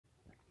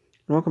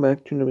welcome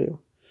back to another video.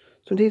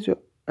 So today's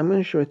video, I'm going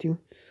to share with you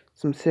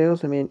some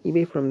sales I made on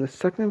eBay from the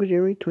 2nd of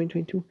January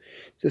 2022 to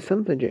the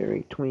 7th of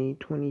January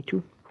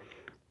 2022.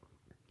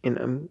 And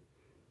I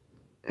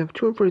have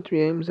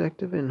 243 items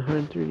active and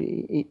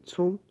 138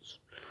 sold.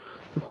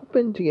 I'm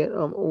hoping to get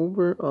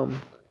over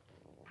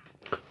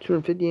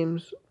 250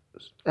 items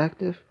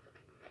active.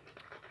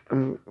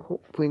 I'm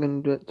hopefully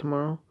going to do it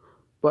tomorrow.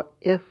 But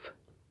if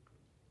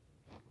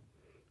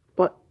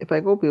I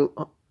go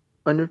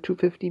under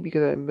 250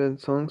 because I've been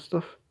selling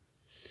stuff,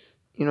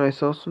 I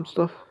sell some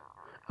stuff,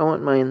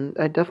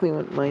 I definitely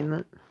wouldn't mind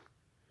that.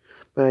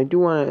 But I do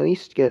want to at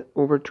least get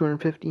over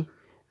 250.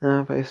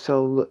 If I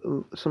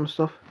sell some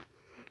stuff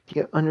to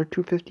get under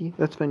 250,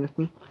 that's fine with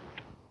me.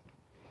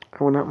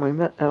 I would not mind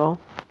that at all,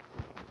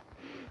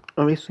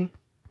 obviously.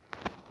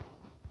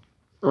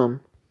 But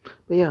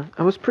yeah,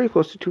 I was pretty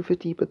close to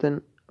 250, but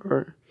then,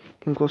 or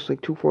getting close to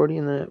like 240,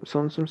 and then I was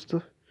selling some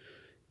stuff.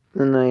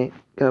 Then I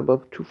got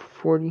above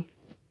 240.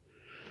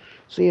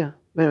 So yeah,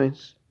 but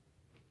anyways,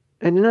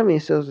 I did not have any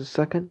sales the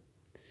 2nd.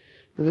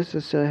 This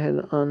is I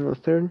had on the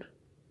 3rd.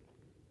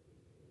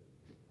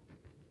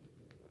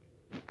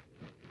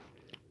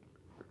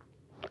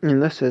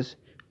 And this is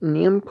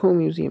Namco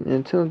Museum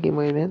Nintendo Game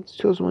Boy Advance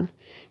 2001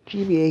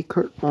 GBA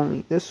cart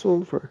only. This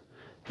sold for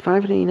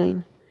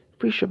 $5.99,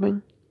 free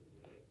shipping.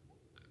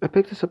 I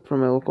picked this up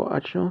from my local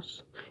auction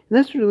house, and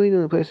that's really the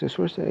only place I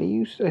source it.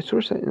 I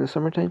source it in the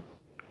summertime.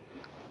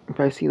 If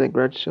I see like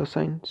garage sale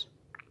signs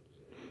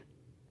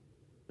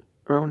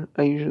around,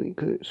 I usually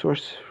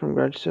source from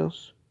garage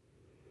sales.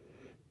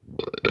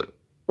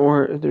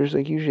 Or there's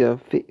like usually a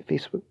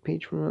Facebook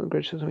page from a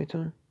garage sales on my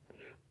town.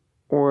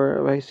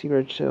 Or if I see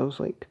garage sales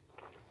like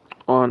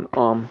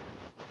on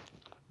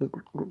the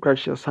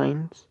garage sale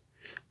signs,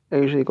 I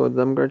usually go to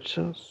them garage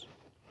sales.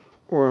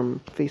 Or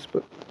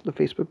Facebook, the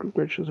Facebook group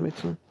garage sales on my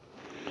town.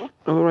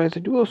 Otherwise,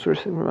 I do all sorts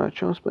of from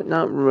auction house, but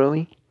not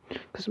really,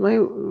 because my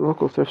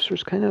local thrift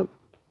stores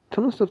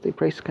some of the stuff they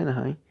price kind of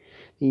high.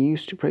 They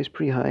used to price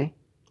pretty high,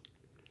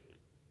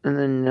 and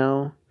then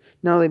now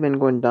they've been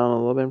going down a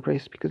little bit in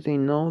price because they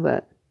know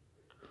that,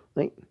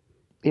 like,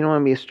 they don't want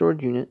to be a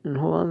storage unit and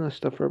hold on to this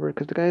stuff forever,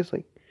 because the guy's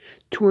like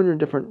 200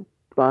 different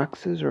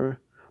boxes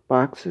or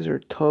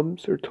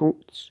tubs or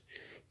totes,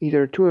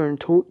 either 200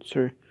 totes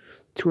or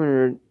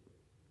 200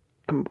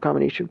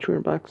 combination of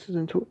 200 boxes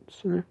and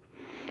totes in there.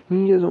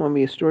 He doesn't want to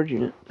be a storage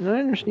unit, and I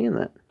understand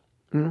that.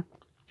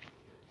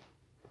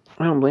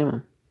 I don't blame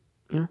him.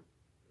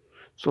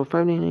 So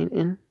 $5.99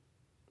 in,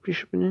 free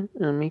shipping in,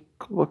 and I make a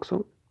couple bucks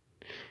out.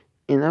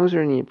 And I was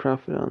already a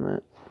profit on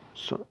that,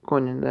 so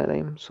going into that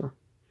item. So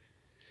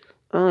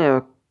I only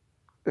have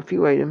a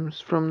few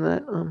items from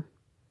that.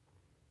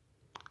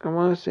 I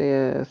want to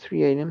say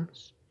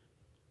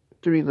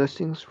 3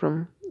 listings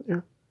from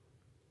there,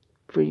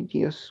 free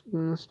DS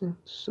listings.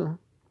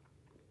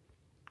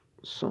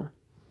 So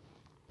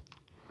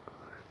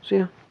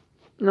yeah,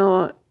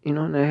 no,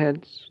 and I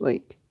had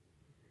like,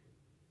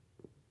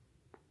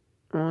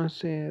 I want to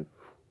say I have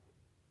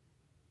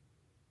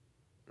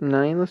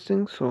 9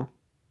 listings, so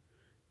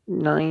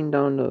 9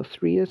 down to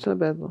 3, that's not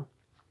bad though.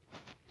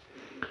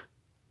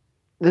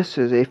 This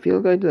is A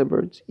Field Guide to the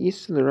Birds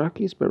East of the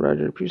Rockies by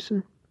Roger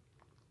Pearson.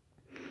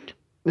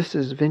 This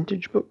is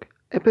vintage book.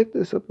 I picked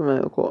this up in my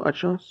local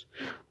auction house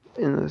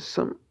in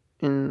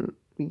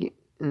the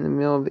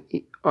middle of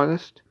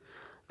August.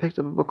 I picked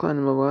up a book line in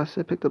the middle of August.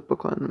 I picked up a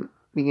book line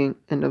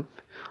end of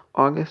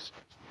August,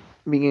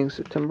 beginning of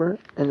September,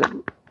 end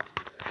of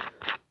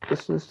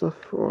listening to stuff,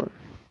 or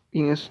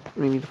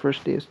maybe the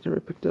first day I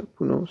picked up,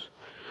 who knows.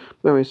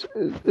 But anyways,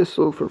 this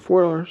sold for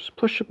 $4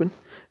 plus shipping.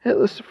 I had it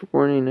listed for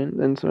 $4.99,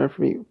 then some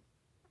for me,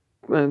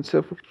 and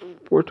sale for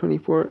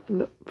 $4.24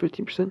 and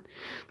 15%.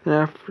 Then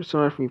after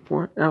some for me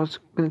 $4. And I was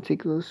gonna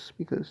take this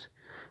because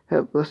I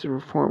have listed for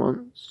 4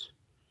 months.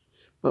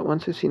 But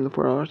once I seen the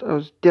 $4, I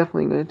was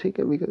definitely gonna take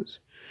it because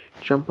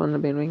jump on the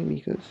bandwagon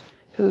because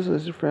it was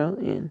listed for out,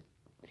 and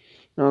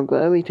I'll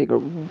gladly take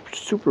a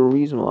super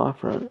reasonable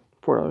offer on it,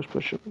 $4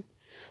 plus shipping.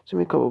 So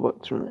make a couple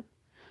bucks from it.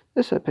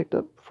 This I picked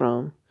up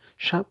from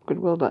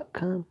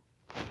shopgoodwill.com.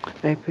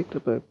 I picked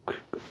up a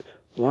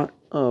lot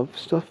of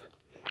stuff,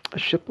 a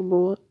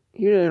shippable lot.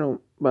 Usually I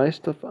don't buy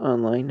stuff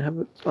online, have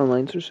it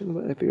online sourcing,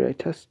 but I figured I'd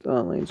test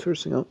online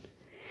sourcing out,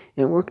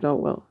 and it worked out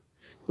well.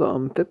 The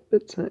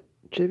Fitbits and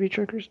Chevy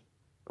trackers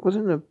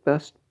wasn't the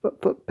best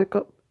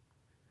pickup,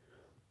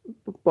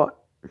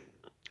 but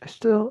I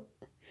still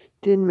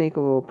did make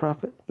a little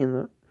profit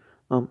in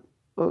the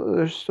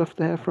other stuff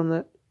they have from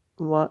that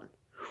lot.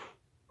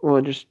 Well,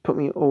 it just put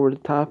me over the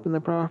top in the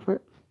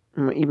profit,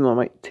 even though I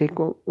might take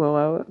well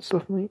out of that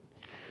stuff,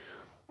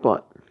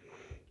 but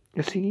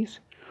the CDs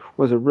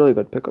was a really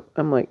good pickup.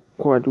 I'm like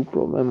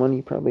quadrupled my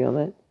money probably on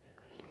that.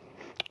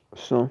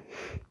 So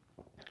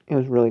it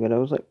was really good. I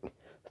was like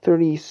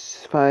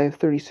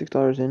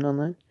 $36 in on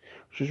that,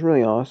 which is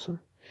really awesome.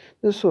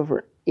 This sold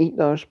for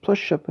 $8 plus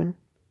shipping,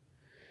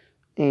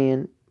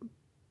 and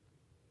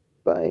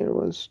buyer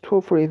was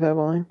 $12.45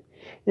 online,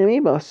 and I made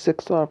about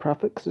 $6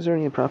 profit because there's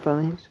already a profit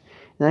on these.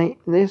 And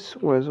this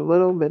was a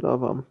little bit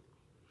of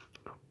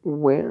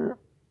where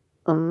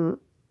one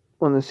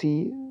of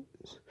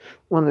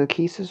the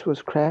cases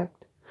was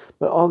cracked,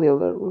 but all the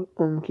other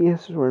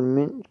cases were in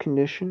mint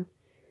condition,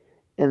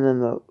 and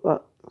then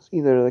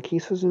either the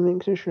case was in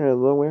mint condition or the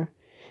lower.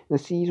 The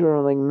C's were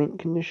like mint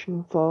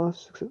condition,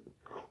 flawless, except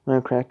when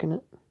I'm cracking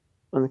it.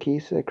 On the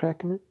case, I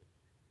cracking it.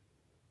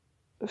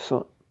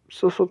 So,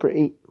 still sold for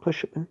 8 plus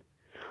shipping.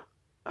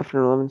 After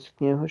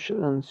 11.69 plus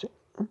shipping on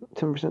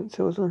 10%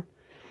 sales on.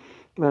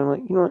 But I'm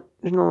like, you know what?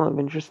 There's not a lot of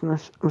interest in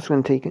this. I'm just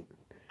gonna take it.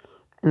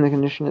 In the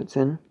condition it's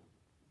in.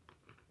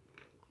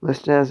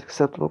 Listed as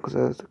acceptable because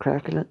I was the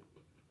crack in it.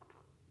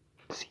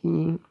 C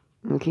in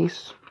the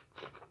case.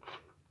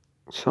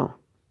 So,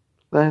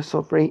 that is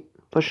sold for 8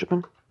 plus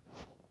shipping.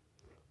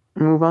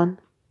 Move on.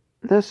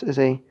 This is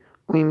a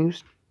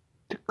Weemoose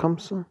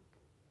Tecumseh.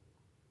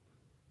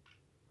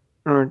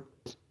 Or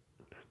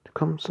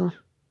Tecumseh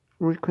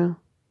recoil.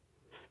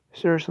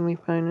 Seriously,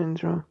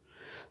 590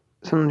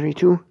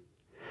 732.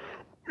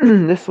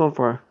 This sold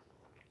for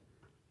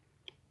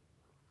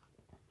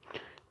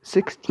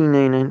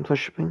 $16.99 plus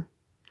shipping,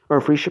 or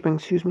free shipping,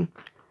 excuse me.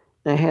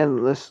 I had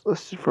this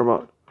listed for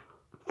about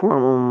 4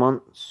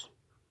 months,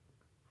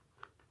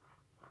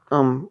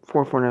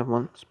 4.5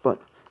 months, but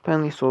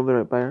finally sold the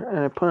right buyer, and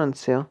I put it on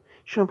sale.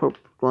 She don't put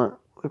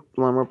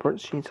lawnmower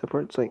parts, chainsaw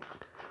parts, like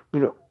we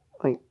don't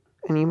like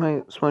any of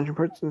my smudging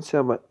parts on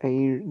sale, but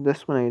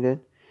this one I did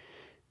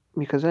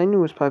because I knew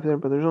it was popular,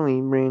 but there's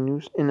only brand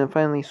news, and I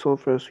finally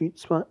sold for a sweet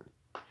spot.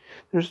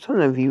 There's a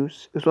ton of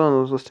views. It's one of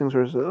those listings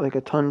where there's like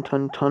a ton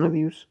of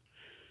views.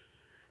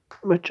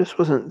 But it just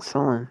wasn't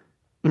selling.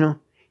 You know,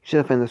 you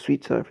should find the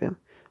sweet seller for him.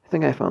 I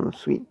think I found the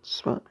sweet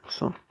spot,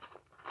 so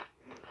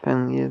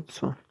finally did,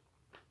 so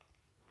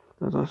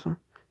that was awesome.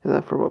 I had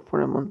that for about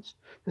 4 months.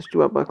 This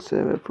duet box I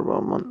had for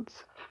about a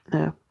month and a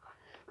half.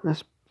 And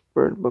this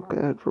bird book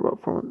I had for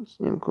about 4 months.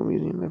 Namco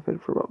Museum I've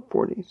had for about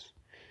 4 days.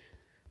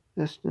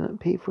 This did not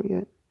pay for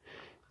yet.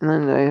 And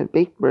then I had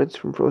baked breads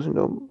from Frozen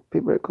Dough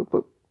Paper Bread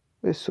Cookbook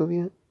by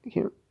Sylvia. I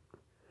can't.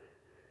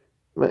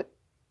 But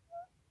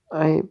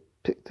I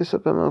picked this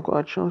up at my local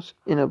art shows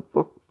in a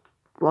book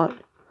lot.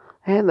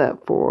 I've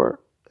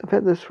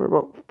had this for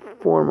about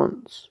 4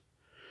 months.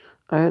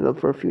 I had it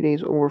for a few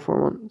days, over 4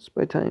 months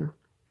by the time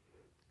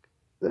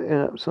I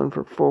ended up selling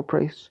for full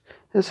price.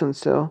 This on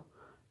sale,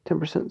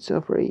 10%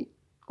 sale for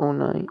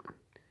 $8.09.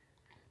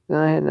 Then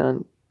I had it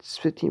on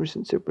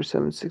 15% sale for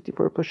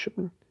 $7.64 plus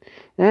shipping.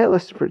 And I had it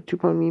listed for a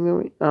 2-pound medium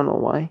weight. I don't know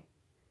why.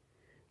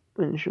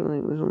 When I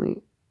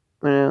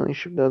only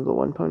shipped out the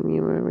 1-pound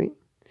medium weight.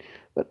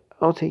 But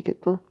I'll take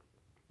it though.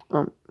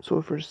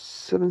 So for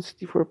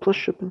 $7.64 plus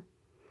shipping,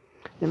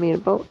 I made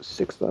about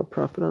 $6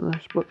 profit on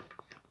this book.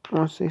 I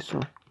want to say so.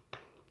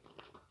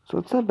 So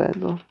it's not bad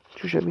though.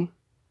 Too shabby.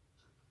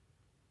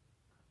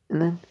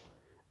 And then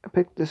I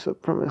picked this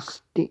up from a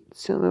state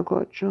sale at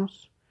Art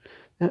Shows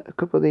a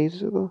couple of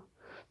days ago.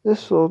 This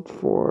sold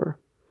for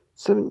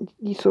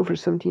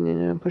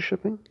 $17.99 plus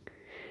shipping.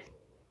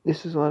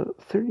 This is a lot of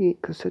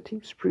 38 cassette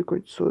tapes,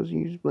 pre-recorded solos,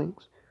 used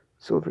blanks.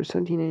 Sold for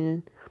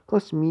 $17.99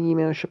 plus medium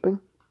amount of shipping.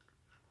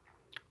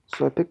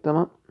 So I picked them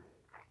up.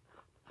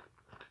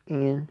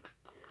 And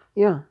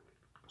yeah,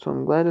 so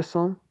I'm glad I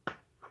saw them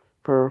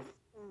for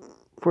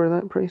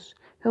that price.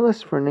 I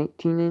listed for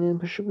 $19.99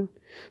 plus shipping.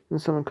 Then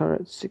someone caught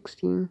it at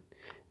 $16.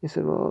 They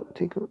said, well,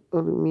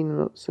 I'll do me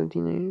about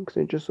 $17.99 because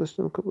I just listed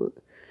them a couple of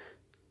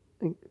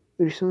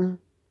recently,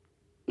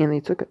 and they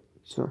took it.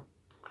 So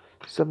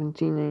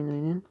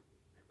 $17.99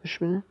 plus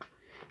shipping.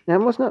 Now I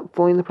was not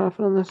fully in the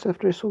profit on this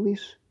after I sold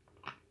these,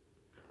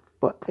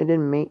 but I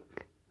didn't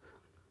make.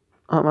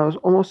 I was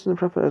almost in the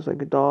profit. I was like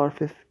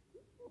 $1.50.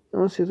 I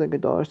want to say it was like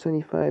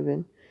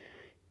 $1.75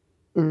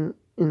 in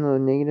the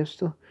negative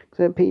still,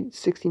 because I paid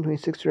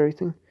 $16.26 for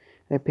everything.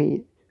 I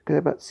paid because I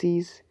bought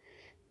C's.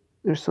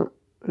 There's a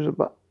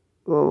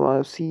lot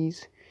of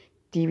C's,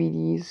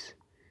 DVDs,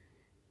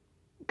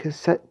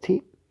 cassette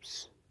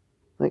tapes,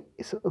 like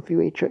a few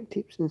 8-track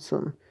tapes and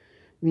some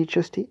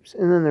VHS tapes,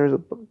 and then there's a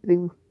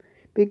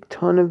big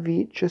ton of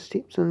VHS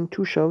tapes on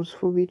 2 shelves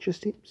full of VHS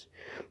tapes.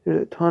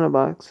 There's a ton of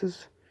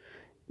boxes.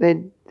 I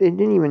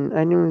didn't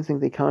even think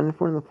they counted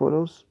for in the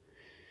photos.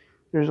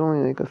 There's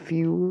only like a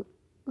few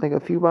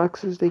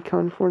boxes they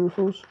counted for in the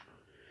photos.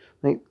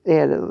 Like they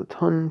had a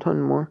ton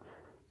more,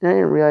 and I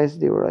didn't realize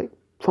they were like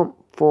plump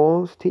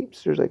full of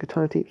tapes. There's like a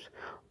ton of tapes,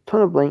 a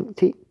ton of blank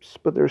tapes,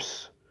 but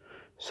there's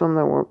some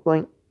that weren't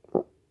blank.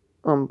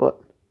 But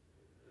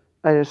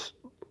I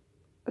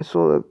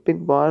sold a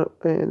big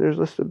lot. There's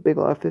listed a big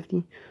lot of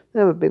 50. I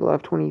have a big lot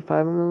of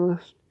 25 on the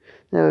list.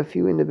 I have a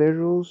few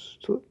individuals,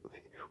 so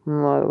a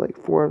lot of like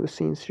 4 of the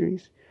same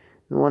series,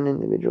 and 1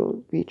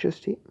 individual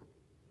VHS tape.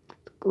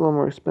 It's a little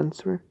more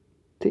expensive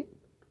tape.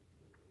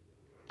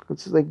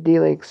 It's like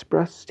Daily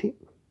Express tape.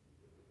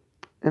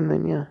 And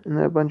then and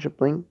then a bunch of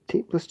blank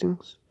tape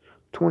listings,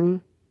 20.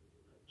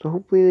 So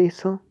hopefully they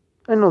sell.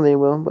 I know they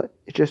will, but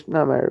it's just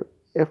not a matter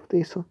if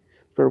they sell,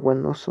 but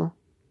when they'll sell.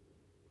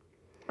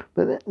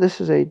 But this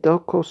is a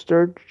Delco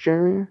storage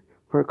generator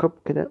for a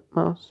couple cadet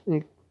mouse. And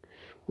you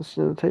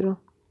listen to the title.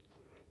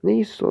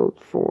 These sold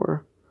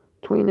for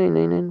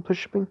 $29.99 plus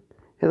shipping.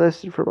 It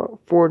lasted for about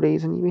 4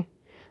 days on eBay.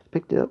 I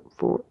picked it up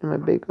in my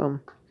big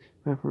for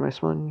my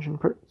sponge and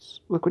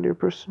liquidator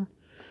person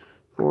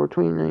for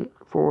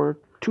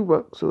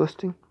 $2 a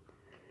listing,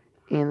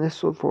 and this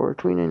sold for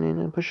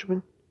 $29.99 plus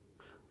shipping.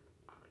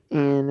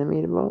 And I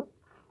made about,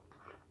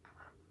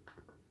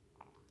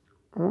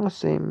 I want to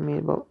say I made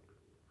about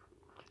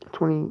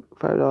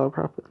 $25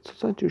 profit, so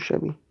it's not too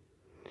shabby.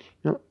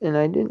 And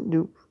I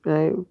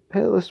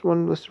had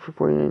one listed for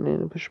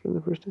 $49.99 plus shipping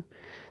the first time.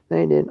 Then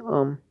I did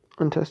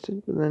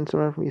untested, but then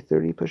someone offered me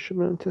 $30 plus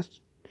shipping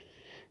untested.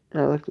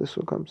 And I like this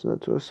one comes, and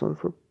that's what I was selling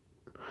for,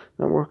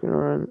 not working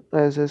on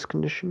as is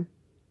condition.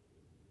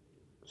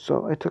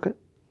 So I took it,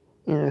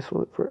 and I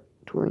sold it for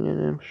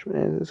 $29.99 plus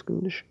shipping as is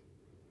condition.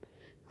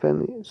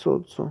 Finally it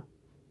sold, so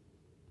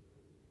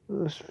it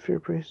was fair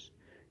price.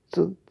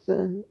 So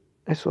then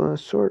I sold a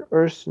sword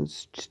Earth and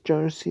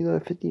John C.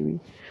 50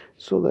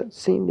 sold that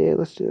same day I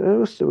listed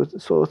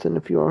it. Sold within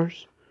a few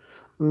hours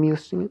of me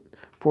listing it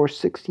for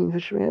 16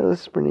 fish. I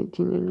listed for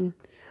 $19.99.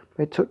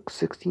 I took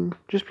 16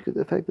 just because of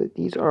the fact that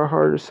these are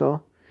hard to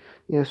sell.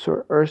 Yeah,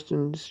 sword Earth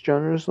and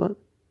John's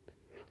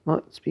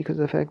lots because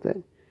of the fact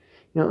that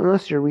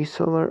unless you're a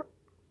reseller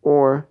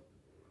or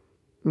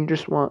you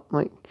just want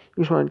to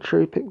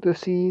cherry pick the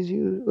CDs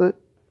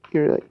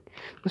you're like,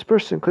 this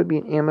person could be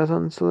an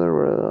Amazon seller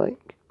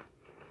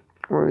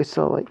where they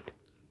sell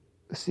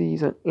the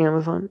CDs on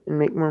Amazon and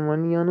make more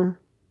money on them.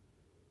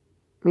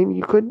 Maybe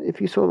you could if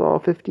you sold all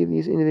 50 of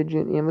these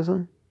individually on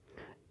Amazon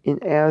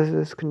in as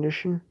is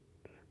condition.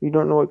 You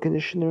don't know what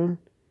condition they're in,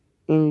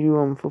 and you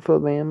do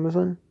fulfilled by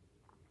Amazon.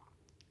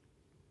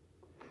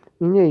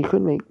 I mean, yeah, you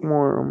could make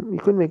more. You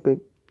could make a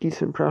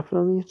decent profit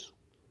on these.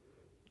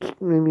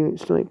 Maybe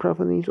still make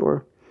profit on these,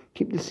 or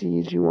keep the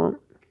CDs you want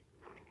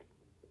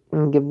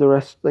and give the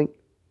rest to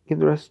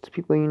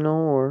people you know,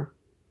 or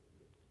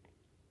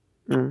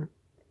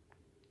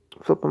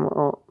flip them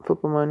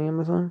on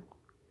Amazon,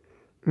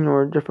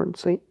 or a different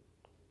site,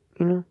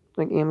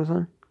 like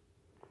Amazon.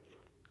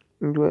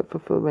 And do it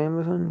fulfilled by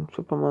Amazon and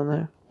flip them on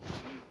there.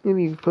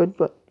 Maybe you could,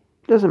 but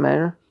it doesn't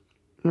matter.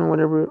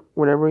 Whatever,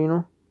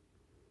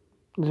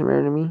 doesn't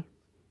matter to me.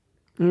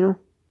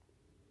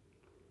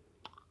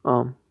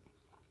 I'll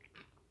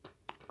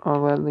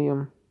gladly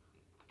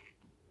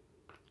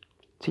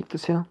take the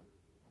sale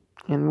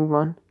and move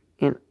on.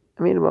 And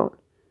I made about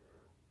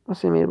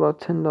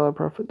 $10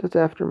 profit. That's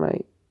after my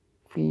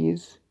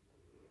fees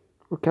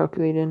were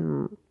calculated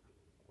and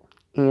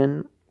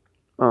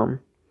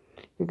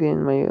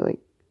again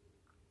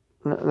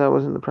that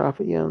wasn't the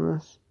profit yet on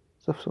this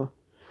stuff, so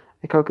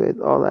I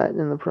calculated all that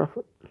in the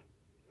profit.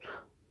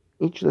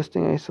 Each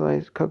listing I sell,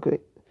 I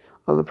calculate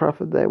all the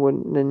profit that I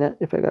wouldn't net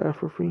if I got it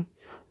for free.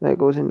 That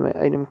goes into my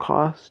item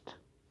cost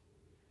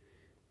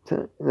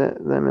to that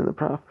I'm in the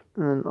profit,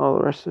 and then all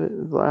the rest of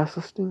it, the last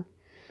listing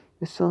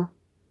I sell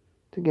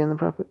to get in the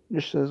profit,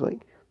 just says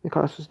the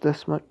cost was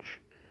this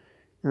much,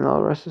 and all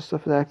the rest of the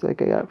stuff is acting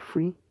like I got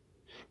free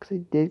because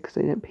I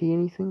didn't pay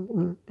any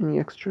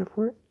extra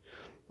for it.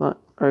 Or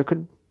I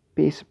could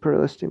base it per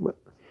listing, but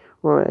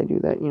why would I do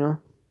that? Because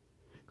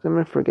I'm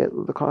gonna forget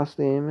what the cost of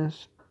the item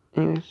is.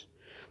 Anyways,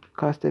 the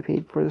cost I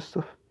paid for this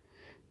stuff.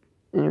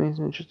 Anyways,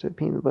 I'm just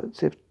paying about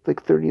say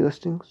 30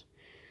 listings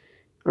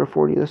or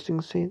 40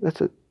 listings. Say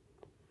that's it.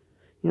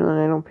 And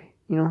I don't pay.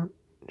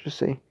 Just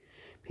say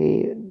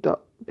pay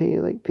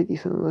 50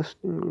 cents a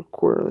listing or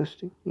quarter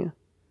listing. Yeah.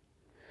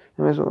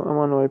 I want to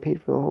know what I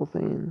paid for the whole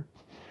thing.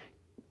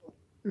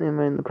 And am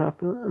I in the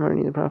profit? I'm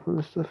already in the profit on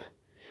this stuff.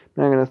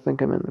 I'm not gonna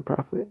think I'm in the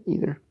profit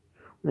either.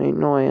 I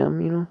know I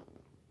am.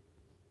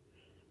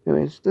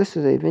 Anyways, this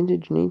is a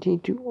vintage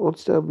 1982 old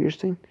style beer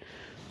stein,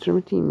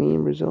 Serpentine made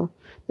in Brazil.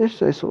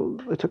 This I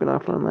took an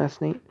offer on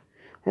last night.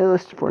 I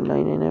listed for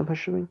 $9.99 plus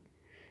shipping.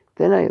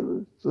 Then I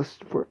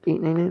listed for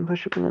 $8.99 plus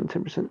shipping on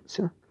 10%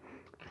 sale.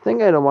 I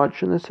think I had a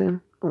watch on this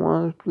time. I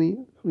want to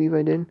believe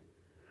I did.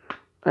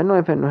 I know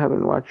I've been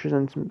having watches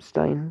on some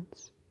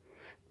steins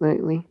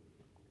lately.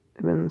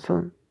 I've been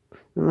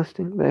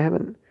listing, but I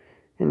haven't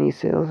any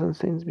sales on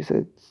steins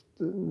besides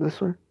this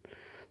one.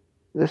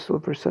 This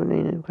sold for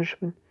 $7.99 plus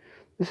shipping.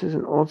 This is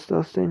an old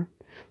style stein.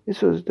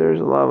 There's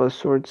a lot of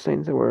sword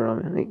steins that were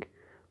on it, like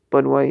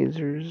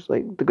Budweiser's,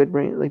 like the good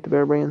brand, like the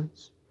better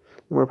brands,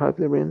 the more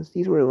popular brands.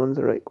 These were the ones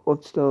that are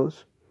old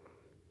styles,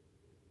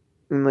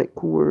 and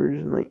Coors,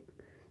 and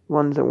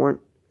ones that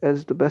weren't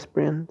as the best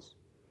brands.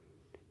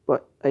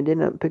 But I did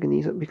not pick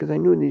these up because I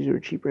knew these were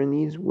cheaper, and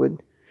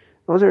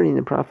I was already in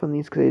the profit on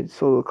these because I had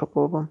sold a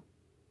couple of them.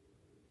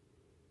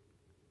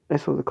 I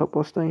sold a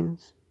couple of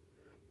steins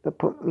that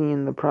put me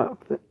in the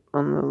profit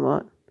on the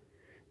lot.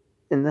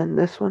 And then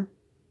this one,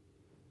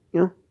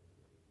 I'm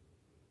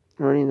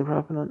already in the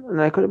profit on.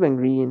 And I could have been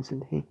greedy and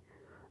said, hey,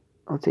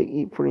 I'll take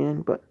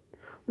 $8.49, but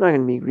I'm not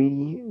going to be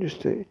greedy.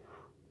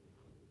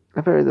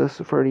 I've had this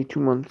for already 2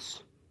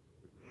 months.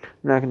 I'm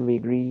not going to be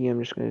greedy. I'm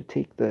just going to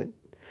take I'm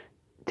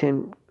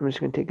just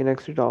going to take an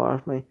extra dollar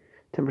off my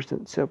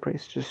 10% sale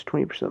price, just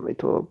 20% of my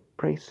total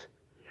price,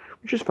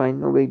 which is fine,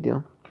 no big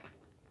deal.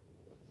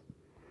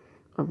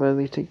 I'll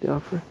gladly take the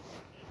offer.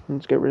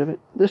 let's get rid of it.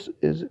 This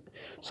is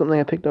something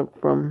I picked up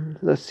from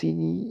the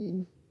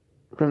CD,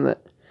 from the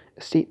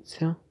estate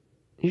sale.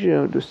 Usually I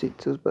don't do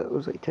estate sales, but it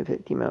was like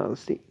 10-15 mile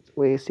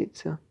estate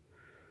sale.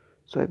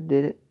 So I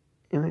did it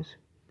anyways,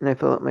 and I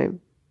filled up my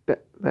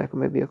back of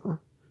my vehicle.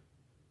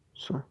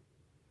 So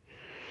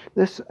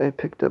this I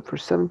picked up for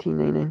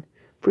 $17.99,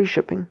 free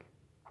shipping.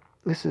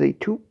 This is a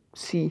 2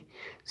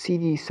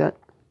 CD set.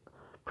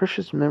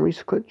 Precious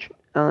Memories clutch,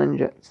 Alan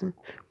Jackson.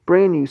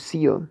 Brand new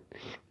sealed.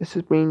 This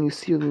is brand new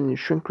sealed in the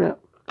shrink wrap.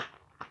 I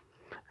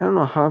don't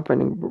know how I'm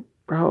finding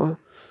how,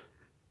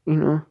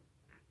 you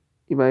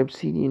buy a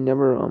CD and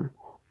never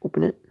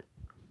open it.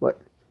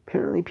 But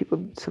apparently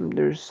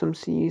there's some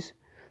CDs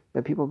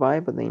that people buy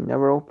but they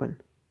never open.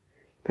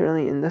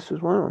 Apparently, and this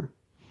was one of them.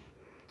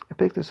 I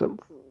picked this up,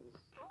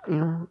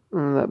 on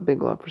that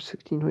big lot for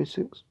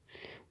 $16.26.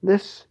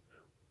 This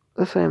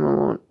I am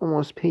alone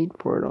almost paid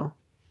for it all.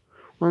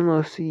 One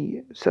little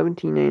CD,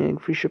 $17.99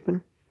 free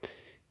shipping,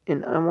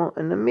 and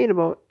I made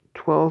about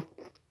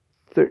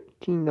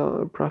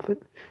 $12-13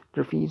 profit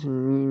for fees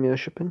and email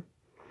shipping.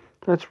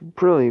 That's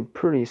really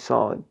pretty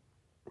solid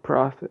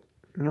profit,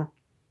 to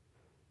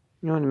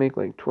make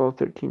like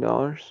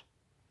 $12-13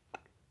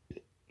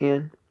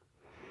 and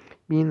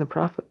be in the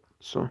profit.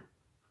 So,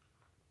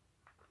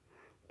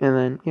 and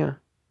then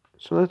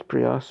so that's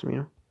pretty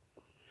awesome,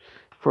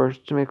 for us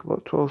to make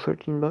about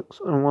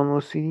 $12-13 on one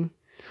little CD.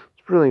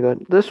 It's really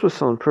good. This was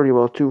selling pretty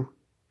well too.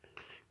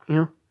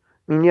 I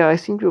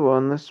seen people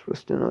on this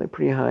listing like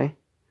pretty high,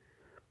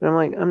 but I'm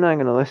like, I'm not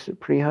gonna list it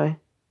pretty high.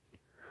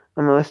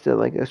 I'm gonna list it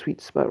like a sweet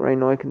spot where I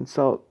know I can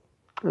sell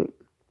it.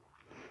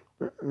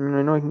 I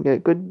know I can get a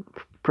good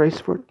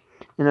price for it,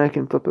 and I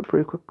can flip it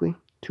pretty quickly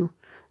too.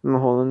 I'm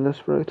holding this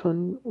for a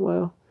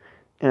while,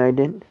 and I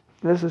didn't.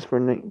 This is for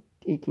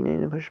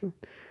 $18.99 pushman,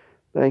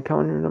 but I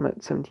counted them at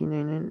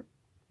 $17.99,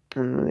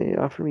 and they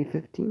offered me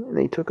 $15, and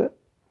they took it.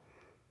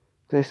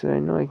 So I said, I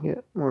know I can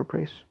get more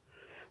price.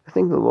 I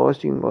think the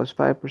lowest you can go is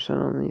 5%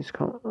 on these,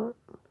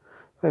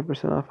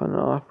 5% off on the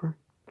offer.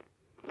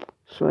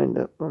 So I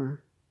ended up doing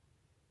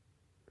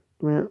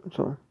it.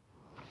 So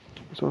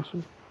it's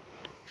awesome.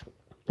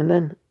 And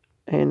then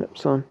I ended up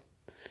selling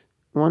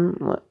one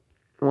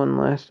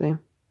last time.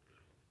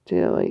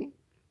 Like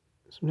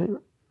sometime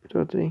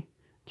throughout the day.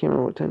 Can't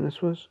remember what time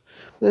this was.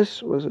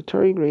 This was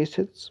Atari Greatest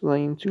Hits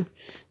Volume 2,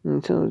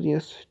 Nintendo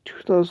DS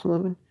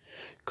 2011,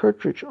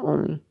 cartridge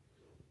only.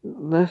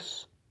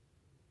 This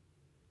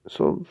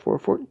sold for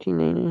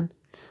 $14.99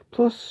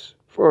 plus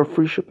for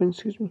free shipping.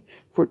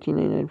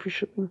 $14.99 free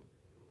shipping,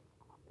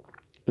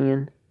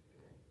 and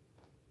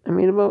I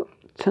made about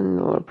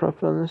 $10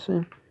 profit on this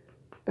thing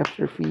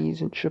after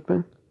fees and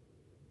shipping.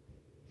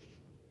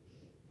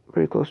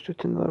 Pretty close to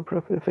 $10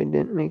 profit if I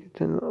didn't make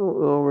a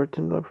over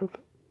 $10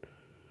 profit.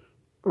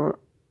 Or,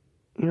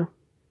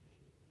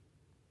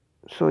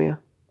 So yeah.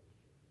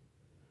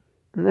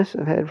 And this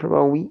I've had for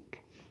about a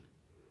week.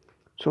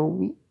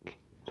 So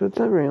it's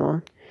not very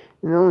long.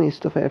 And the only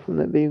stuff I have from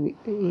that video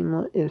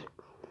game is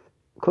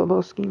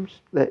Clubhouse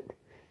games that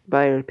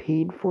buyer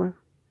paid for.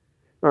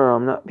 Or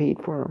not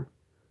paid for them.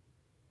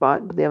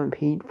 Bought, but they haven't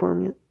paid for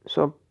them yet.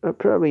 So I'm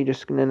probably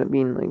just going to end up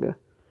being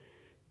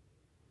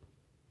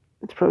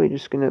it's probably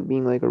just going to end up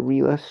being like a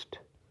relist.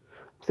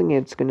 I'm thinking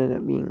it's going to end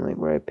up being like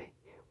where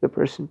the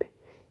person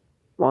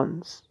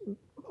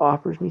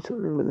offers me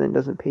something but then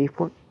doesn't pay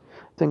for it.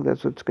 I think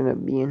that's what's going to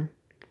be in.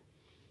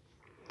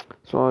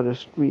 So I'll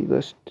just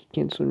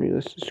cancel and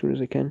relist as soon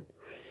as I can.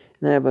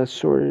 And I have a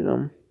sorted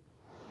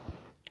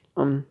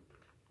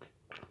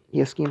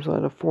yes games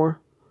out of 4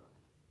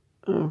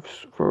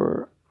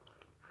 for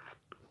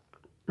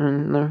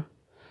in there.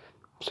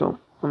 So I'm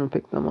gonna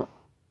pick them up,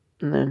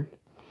 and then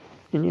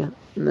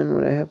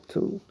what I have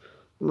to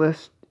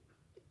list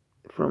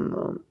from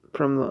the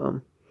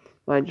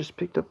what I just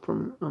picked up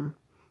from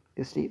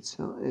estate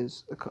sale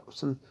is I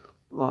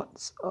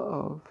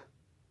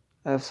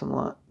have some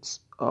lots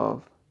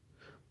of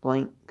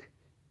blank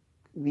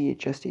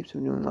VHS tapes.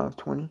 I'm doing a lot of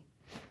 20.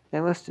 I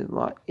listed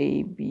lot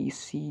A, B,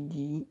 C,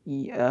 D,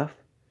 E, F,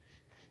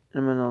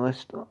 and I'm gonna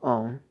list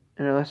and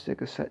I listed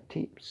cassette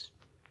tapes,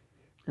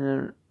 and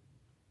then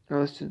I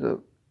listed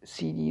the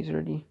CDs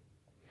already.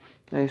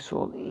 I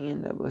sold,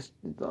 and I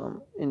listed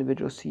the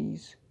individual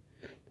CDs.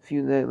 A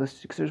few that I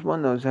listed, because there's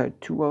one that I had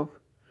 2 of,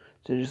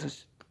 so I just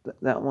listed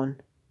that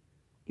one,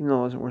 even though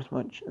it wasn't worth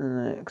much. And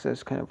then because I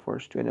was kind of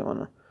forced to, I didn't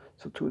want to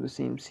sell 2 of the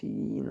same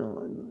CD,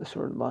 the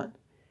sort of lot.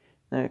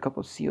 And I had a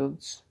couple of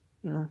sealeds,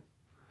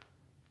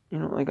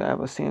 like I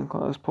have a Santa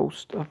Claus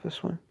post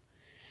office one,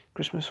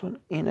 Christmas one,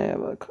 and I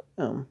have a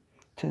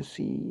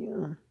Tennessee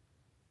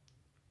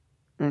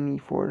Ernie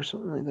Ford or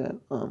something like that,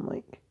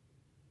 like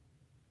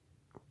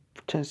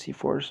Tennessee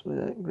Ford or something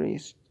like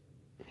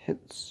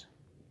that,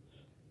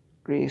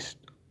 greatest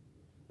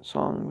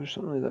songs or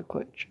something like that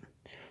collection.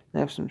 And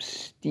I have some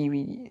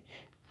DVD,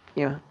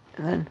 and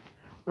then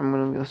what I'm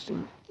going to be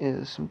listing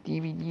is some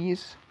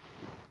DVDs,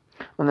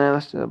 and then I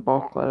listed a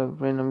bulk lot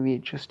of random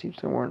VHS tapes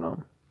that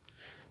weren't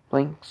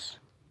blanks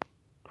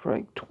for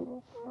like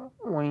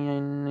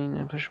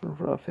 $29.99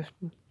 for about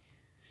 $50.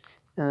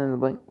 And then the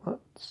blank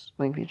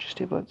VHS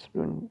tablets,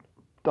 $1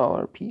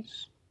 a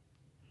piece,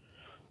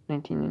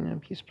 $19.99 a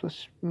piece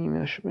plus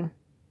email shipping.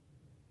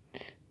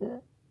 Yeah.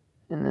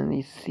 And then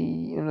they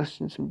see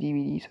listed some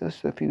DVDs. I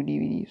listed a few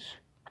DVDs.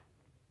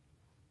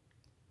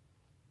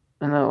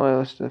 And that I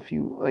listed a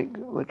few like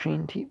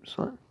latrine tapes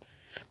on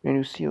brand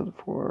new sealed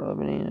for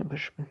 $11.99 plus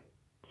shipping,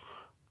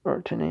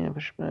 or $10.99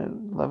 plus shipping. I had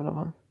 11 of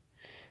them.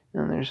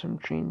 And then there's some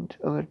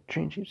other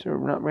train tapes that are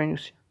not brand new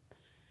sealed.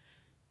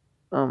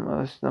 I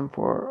listed them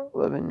for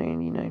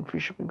 $11.99 free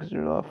shipping because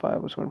there's a lot of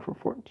 5 was going for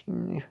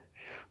 $14.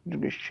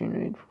 The chain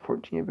rate for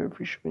 14 of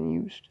free shipping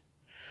used.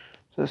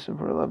 So this is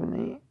for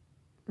 $11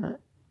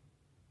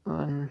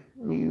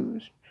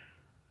 used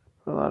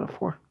for a lot of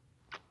 4.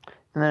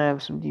 And then I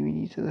have some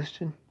DVDs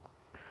listed.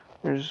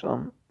 There's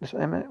this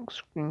IMAX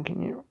Screen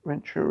King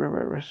Adventure River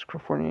at Risk for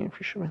 $49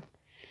 free shipping.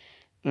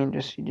 And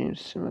Jesse James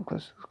Cinema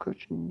Classics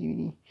Collection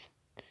DVD.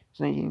 It's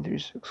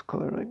 1936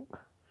 color like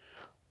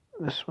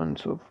this one.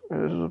 So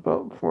this was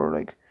about for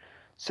like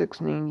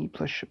 $6.90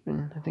 plus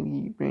shipping. I think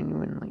he brand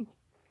new and like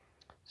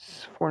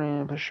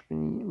 $4.99 plus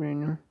shipping brand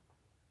new.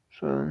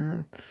 So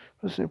then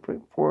let's say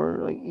for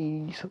like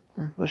 80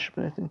 something plus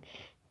shipping. I think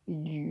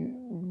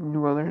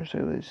new others. So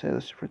they say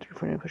this for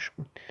 $3.49 plus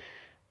shipping.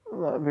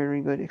 Not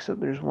very good,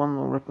 except there's one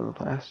little rip of the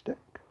plastic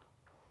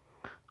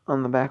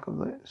on the back of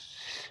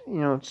this.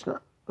 It's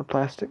not a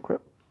plastic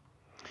rip.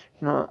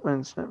 When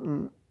it's not,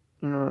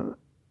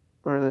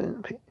 or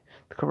to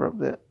cover up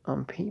the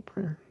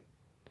paper.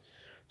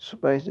 So,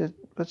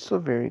 but still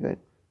very good.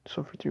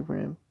 So for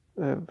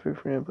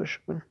 $3.49 plus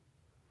shipping.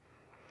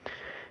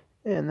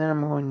 And then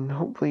I'm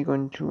hopefully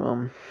going to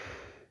I'm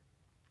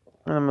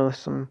gonna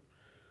list some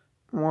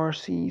more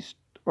C's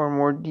or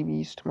more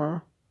DVDs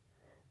tomorrow.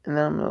 And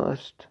then I'm gonna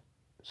list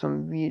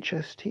some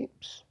VHS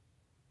tapes.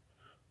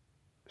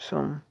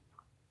 I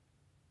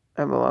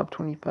have a lot of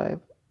 25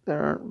 that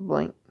aren't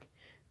blank.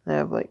 I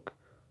have like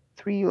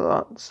 3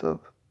 lots of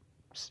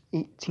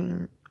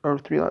 18 or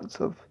 3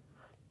 lots of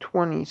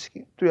 20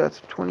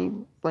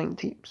 blank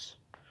tapes.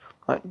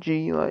 Lot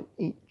G, lot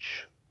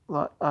H,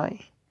 lot I.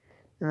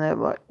 And I have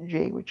lot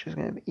J, which is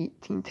going to have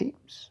 18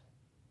 tapes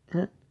in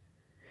it.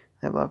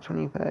 I have lot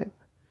 25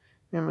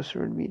 Mammoth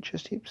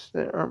VHS tapes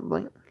that aren't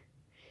blank.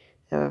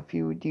 I have a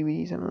few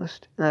DVDs on the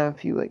list. And I have a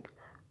few like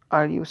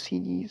audio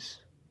CDs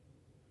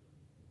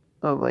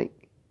of like,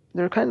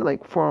 they're kind of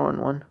like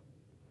 411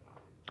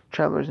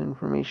 travelers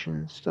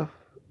information stuff,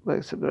 but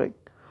except they're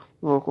like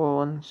local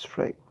ones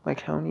for like my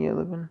county I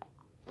live in.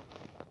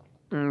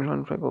 And there's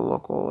one for like a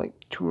local like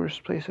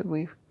tourist place I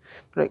believe.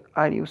 But like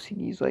audio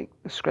CDs like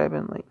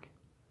describing like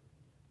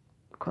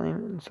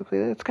climate and stuff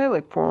like that. It's kind of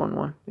like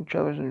 411, like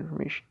travelers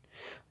information.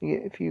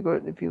 Like if you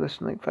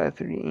listen like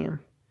 5:30 a.m.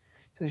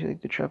 it tells you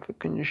like the traffic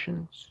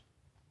conditions.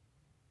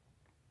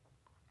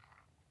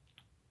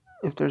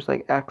 If there's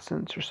like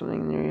accidents or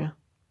something near you.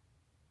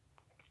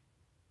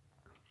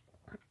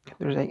 If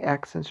there's like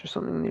accidents or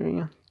something near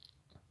you.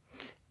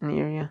 In the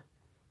area.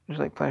 There's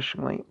like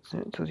flashing lights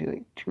and it tells you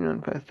like tune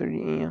on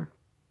 5:30 a.m.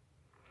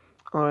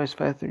 Otherwise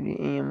 5:30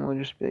 a.m. will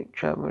just be like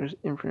travelers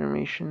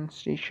information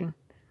station.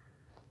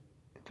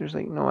 If there's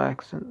like no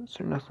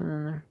accents or nothing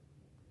in there.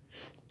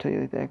 Tell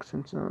you like the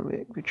accents and it'll be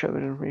like the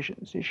travelers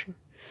information station.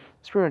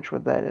 That's pretty much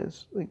what that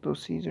is. Like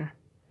those C's are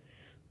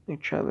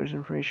like travelers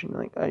information,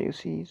 like audio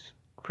C's.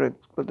 But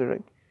they're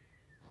like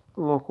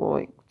local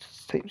like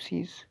type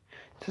C's.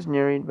 It says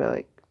narrated by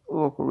like a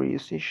local radio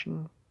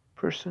station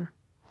person.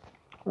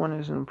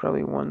 One's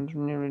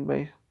narrated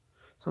by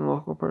some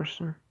local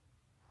person.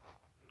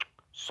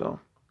 So,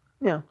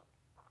 yeah.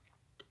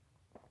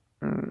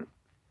 I'm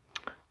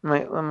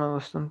gonna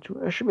list them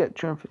too. I should be at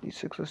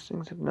 256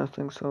 listings if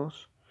nothing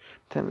sells.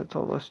 10 that's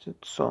all listed.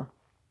 So,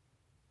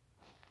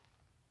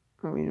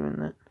 I'll be doing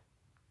that.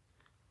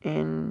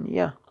 And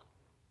yeah.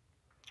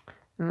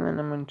 And then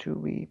I'm going to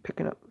be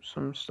picking up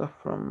some stuff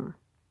from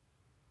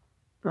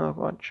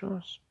Watch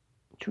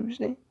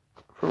Tuesday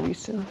for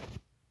resale.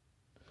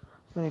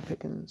 I'm going to be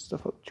picking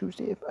stuff up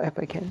Tuesday if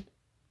I can.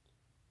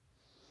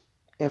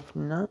 If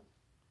not,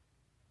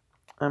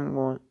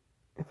 hopefully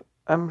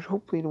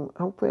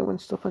I win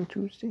stuff on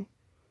Tuesday.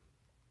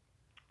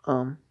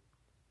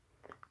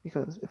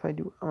 Because if I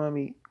do, I'm gonna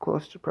be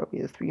close to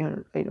probably a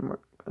 300 item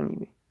mark on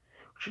eBay,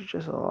 which is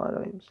just a lot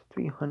of items.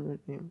 300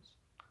 items.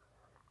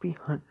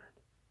 300.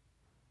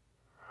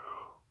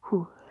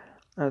 Whew,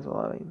 that's a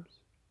lot of items.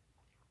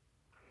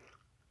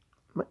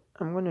 But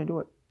I'm gonna do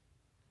it.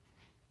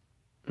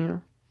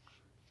 I'm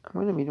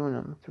gonna be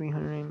doing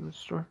 300 items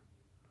store.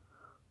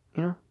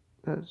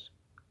 Because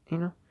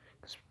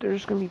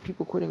there's gonna be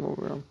people quitting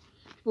over them.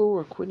 People who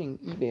are quitting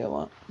eBay a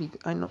lot.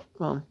 I know,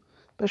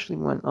 especially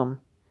when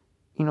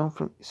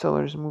from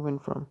sellers moving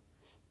from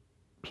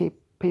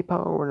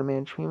PayPal or to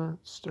managed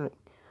payments. They're like,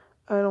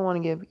 I don't want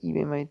to give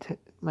eBay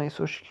my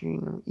social security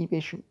number.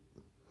 eBay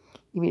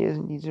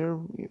doesn't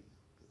deserve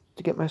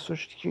to get my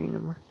social security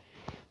number.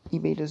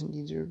 eBay doesn't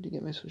deserve to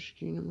get my social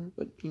security number.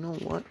 But you know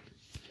what?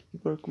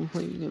 People are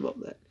complaining about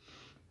that.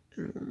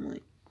 And I'm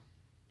like,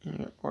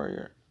 or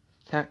your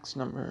tax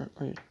number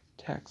or your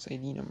tax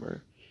ID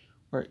number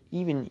or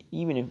even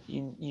if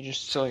you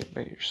just sell it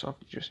by yourself,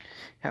 you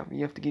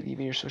have to give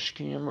eBay your social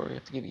security number, or you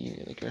have to give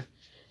eBay like your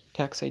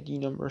tax ID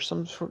number or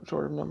some sort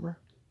of number.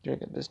 You're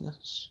like a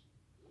business.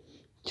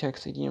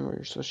 Tax ID number,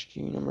 your social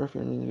security number if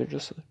you're an individual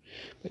seller.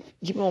 But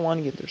people want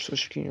to get their social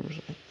security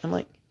numbers. I'm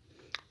like,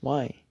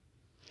 why?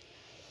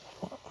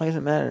 Why does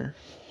it matter?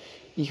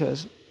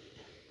 Because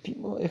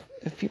people,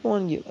 if people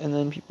want to get, and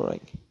then people are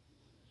like,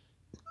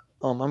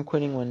 I'm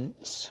quitting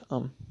once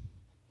I'm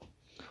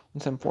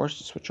forced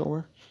to switch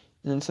over.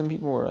 And then some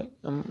people were like,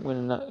 I'm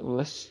gonna not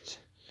list.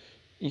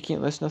 You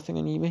can't list nothing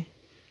on eBay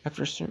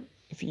after a certain,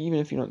 even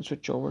if you don't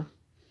switch over.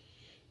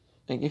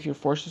 Like if you're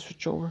forced to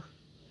switch over,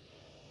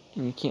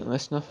 and you can't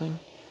list nothing.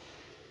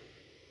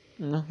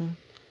 And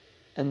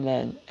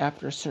then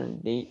after a certain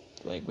date,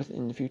 like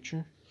within the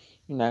future,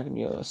 you're not gonna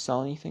be able to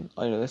sell anything.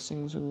 All your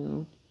listings will be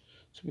removed.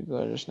 So people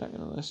are just not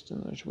gonna list,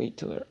 and they'll just wait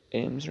till their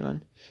items are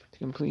on to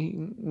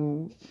completely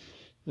move.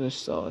 They'll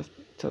just sell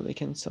till they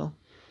can sell.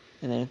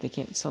 And then if they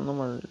can't sell no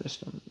more,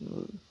 just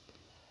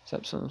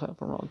stop selling the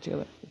platform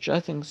altogether, which I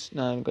think is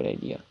not a good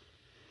idea.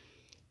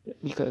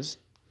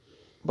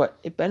 But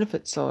it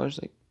benefits sellers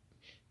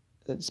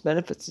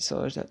benefits the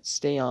sellers that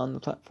stay on the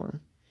platform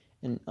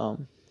and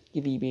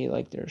give eBay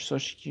like their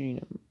social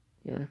security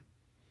number,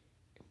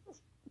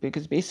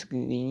 because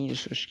basically they need a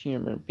social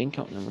security number, bank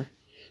account number,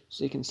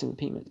 so they can send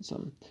payments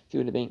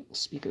through the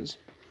banks, because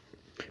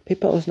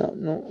PayPal is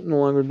no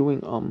longer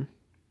doing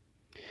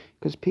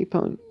because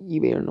PayPal and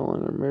eBay are no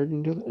longer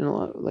merging together, and a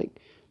lot like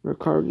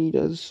Mercari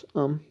does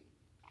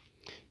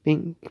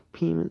bank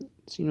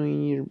payments. You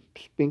need your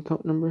bank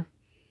account number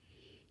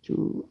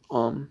to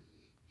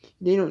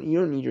you don't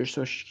need your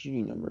social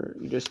security number.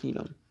 You just need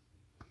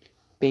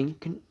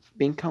bank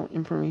account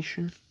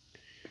information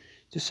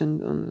to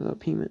send the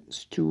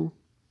payments to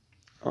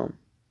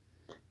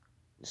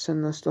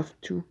send the stuff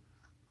to.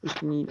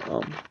 Just need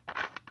your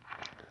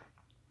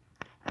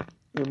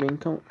bank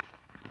account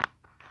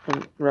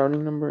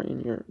routing number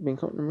and your bank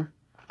account number.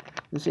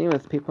 The same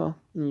with PayPal.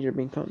 You need your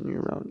bank account and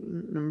your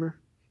routing number,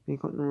 bank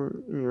account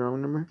number and your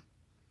routing number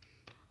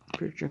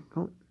for your check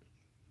account,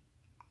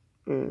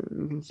 and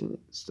you can send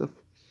stuff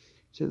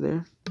to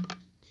there.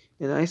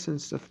 And I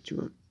send stuff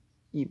to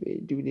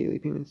eBay, do daily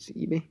payments to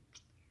eBay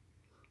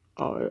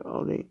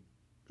all day,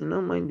 and I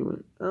don't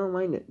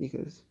mind it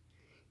because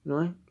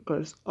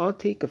because I'll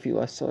take a few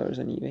less sellers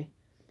on eBay,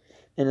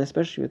 and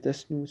especially with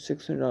this new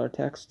 $600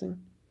 tax thing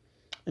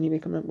on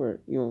eBay coming up, where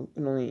you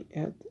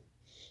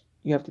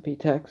have to pay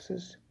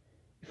taxes.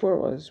 Before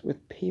it was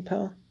with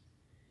PayPal,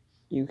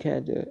 you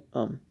had to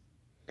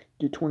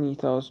do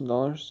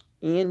 $20,000,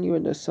 and you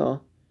had to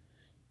sell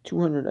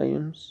 200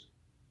 items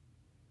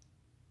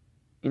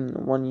in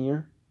 1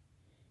 year.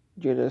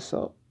 You had to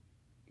sell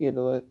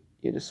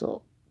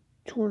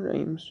 200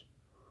 items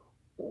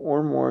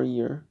or more a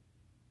year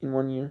in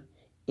 1 year,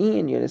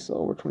 and you had to sell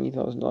over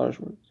 $20,000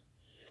 worth,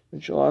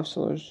 which a lot of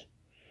sellers,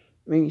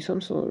 maybe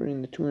some sellers were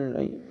in the 200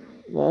 items.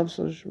 A lot of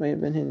sellers might have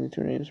been hitting the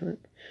 200 items mark.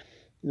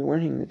 They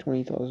weren't hitting the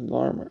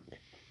 $20,000 mark,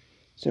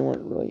 so they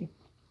weren't really.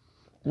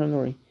 Don't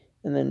worry.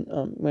 And then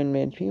when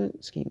managed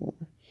payments came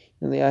over,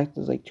 they act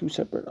as like two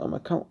separate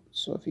accounts.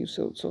 So if you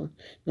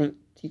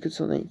you could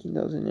sell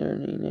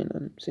 $19,999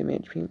 on say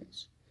managed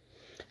payments,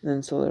 and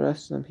then sell the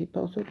rest on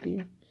PayPal throughout the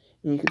year,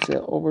 and you could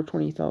sell over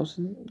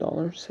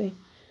 $20,000 say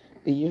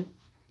a year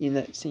in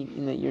that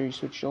year you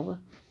switched over.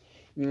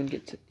 You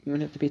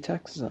wouldn't have to pay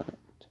taxes on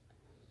it.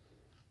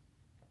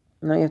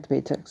 Now you have to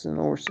pay taxes on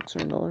over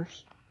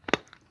 $600.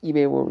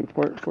 eBay will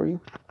report it for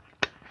you.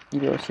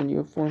 eBay will send you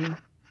a form.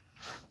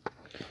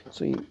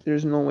 So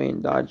there's no way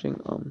in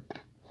dodging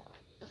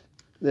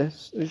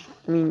this. You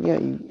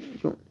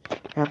don't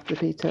have to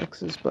pay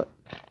taxes, but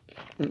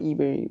when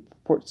eBay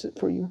reports it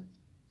for you,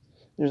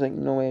 there's like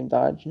no way of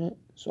dodging it.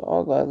 So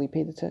I'll gladly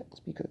pay the tax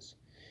because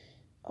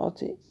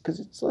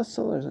it's less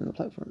sellers on the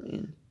platform,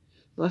 and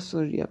the less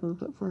sellers you have on the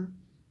platform,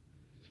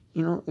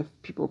 if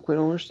people quit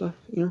over stuff,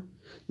 the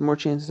more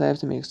chances I have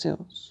to make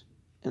sales.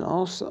 And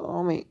also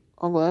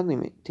I'll gladly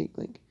make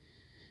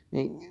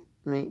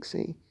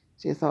say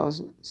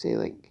 1,000, say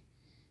like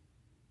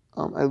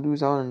I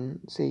lose out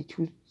on say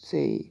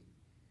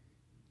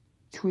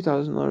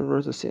 $2,000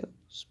 worth of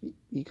sales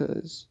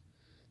because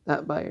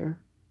that buyer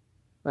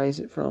buys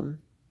it from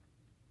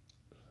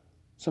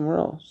somewhere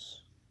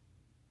else.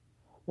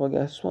 Well,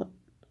 guess what?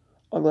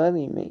 I'll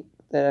gladly make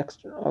that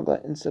extra.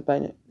 Instead of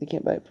buying it, they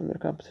can't buy it from their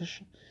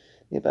competition.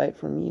 They buy it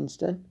from me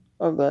instead.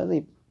 I'll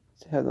gladly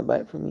have them buy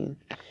it from me and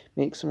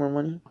make some more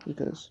money,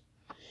 because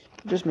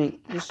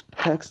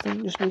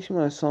taxing just makes me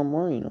want to sell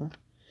more,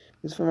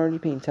 Because if I'm already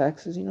paying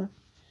taxes,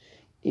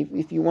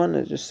 if you want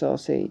to just sell,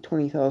 say,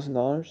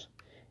 $20,000,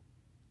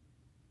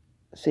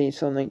 say you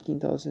sell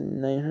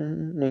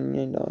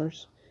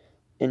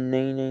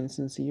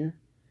 $19,999.99 a year,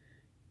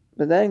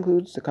 but that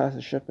includes the cost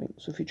of shipping.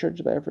 So if you charge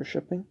the buyer for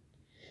shipping,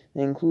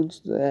 that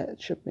includes that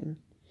shipping.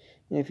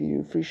 And if you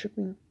do free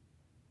shipping,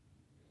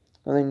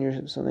 well, then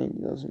you're selling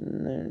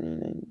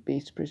 $19,999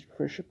 base price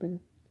for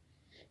shipping,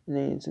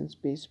 99 cents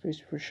base price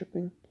for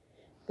shipping.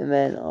 And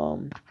then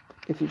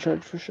if you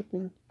charge for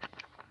shipping,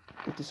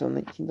 have to sell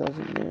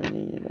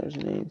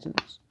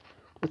 $19,999.98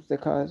 with the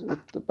cost with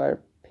the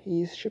buyer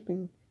pays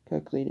shipping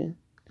calculated.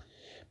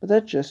 But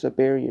that's just a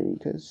barrier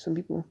because some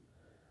people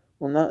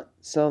will not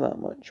sell that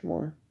much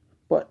more.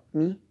 But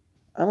me,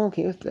 I'm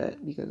okay with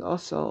that because I'll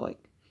sell like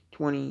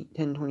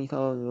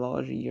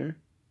 $20,000 a year.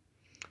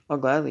 I'll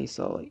gladly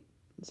sell like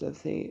instead of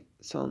say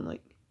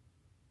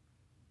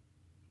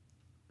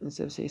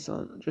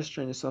selling just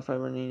trying to sell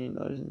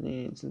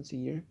 $599.99 a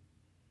year.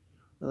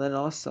 And then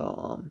I'll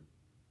sell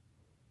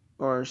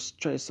or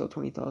try to sell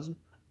 20,000.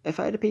 If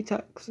I had to pay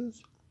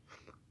taxes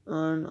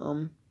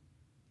on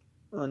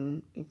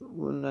when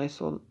I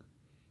sold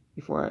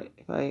before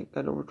if I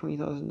got over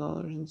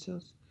 $20,000 in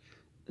sales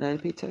and I had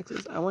to pay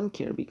taxes, I wouldn't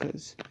care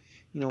because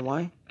you know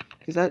why?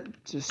 Because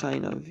that's a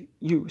sign of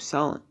you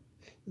selling.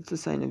 It's a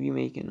sign of you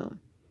making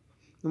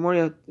the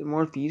more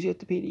fees you have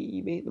to pay to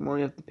eBay, the more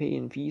you have to pay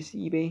in fees to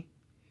eBay,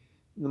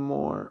 the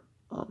more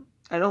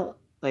I don't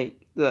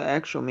like the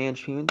actual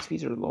managed payments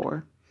fees are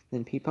lower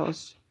than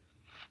PayPal's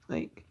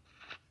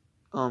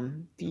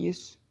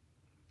fees.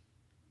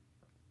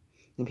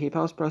 And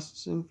PayPal's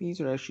processing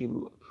fees are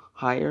actually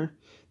higher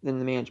than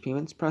the managed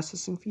payments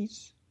processing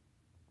fees.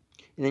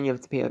 And then you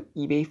have to pay an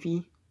eBay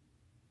fee.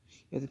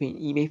 And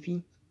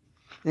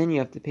then you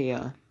have to pay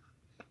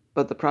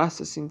but the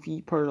processing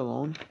fee part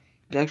alone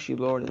is actually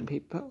lower than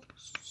PayPal.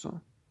 So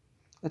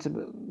that's a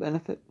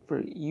benefit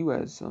for you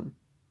as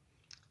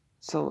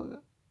sellers.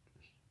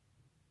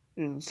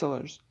 And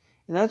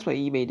that's why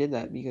eBay did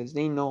that, because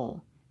they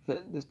know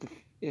that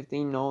if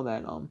they know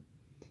that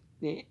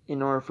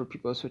in order for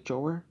people to switch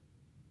over,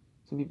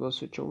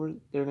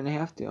 they're gonna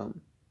have to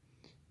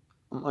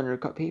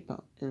undercut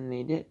PayPal, and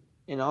they did,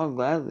 and I'll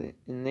gladly,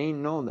 and they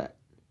know that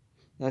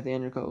they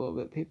undercut a little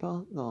bit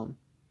PayPal,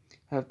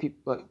 have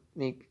people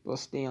make people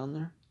stay on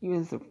there,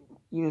 even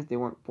if they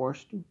weren't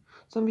forced to.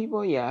 Some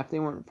people, yeah, if they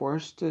weren't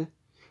forced to,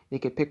 they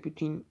could pick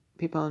between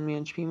PayPal and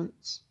managed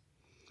payments.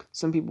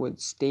 Some people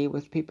would stay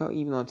with PayPal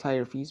even though it's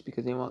higher fees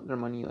because they want their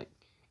money like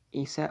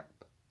ASAP.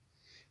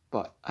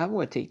 But I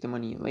would take the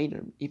money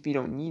later if you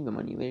don't need the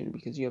money later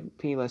because you have to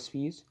pay less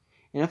fees.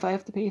 And if I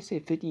have to pay, say I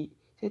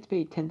have to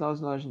pay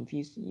 $10,000 in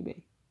fees to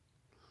eBay.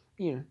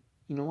 Here,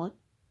 you know what?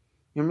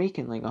 You're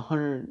making like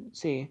 100,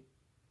 say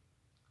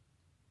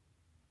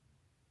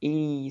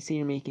 80. Say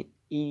you're making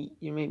 80.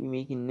 You might be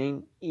making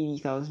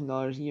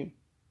 $80,000 a year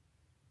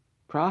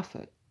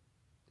profit.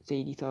 It's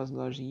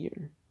 $80,000 a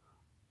year.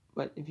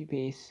 But if you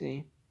pay,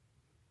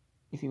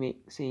 if you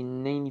make say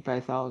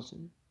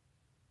 95,000,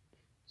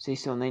 say you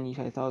sell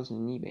 95,000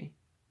 in eBay,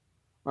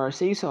 or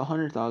say you sell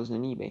 100,000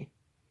 in eBay,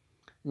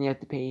 and you have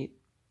to pay,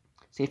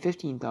 say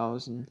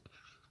 15,000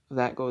 of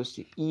that goes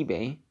to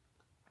eBay,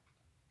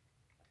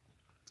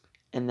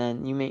 and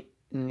then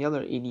and the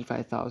other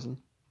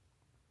 85,000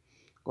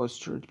 goes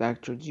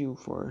back towards you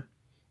for,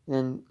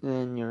 and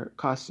then your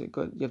cost of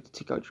goods. You have to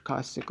take out your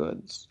cost of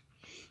goods.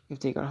 You have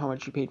to take out how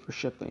much you paid for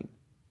shipping.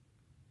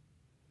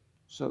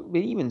 So,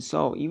 but even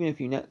so, even if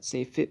you net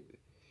say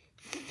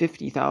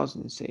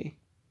 50,000, say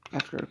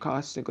after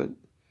cost of goods,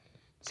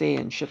 say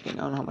in shipping,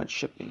 I don't know how much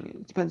shipping.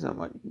 It depends on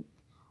what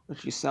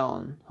you sell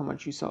and how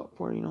much you sell it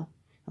for. You know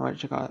how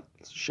much it costs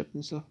to ship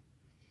and stuff.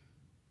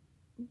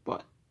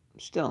 But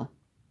still,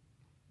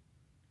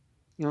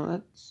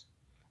 that's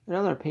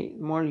another pay.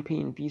 The more you pay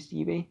in fees to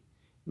eBay,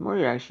 the more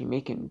you're actually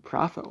making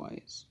profit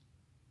wise.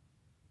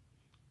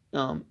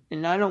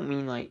 And I don't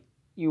mean like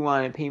you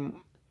want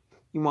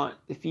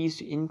the fees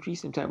to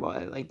increase. I'm talking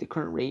about like the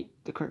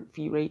current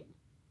fee rate.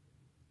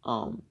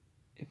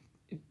 If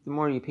the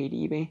more you pay to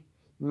eBay,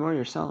 the more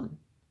you're selling.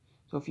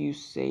 So if you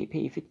say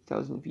pay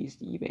 50,000 fees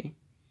to eBay,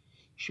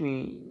 should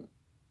mean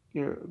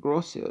your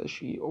gross sales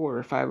should be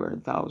over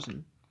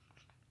 500,000,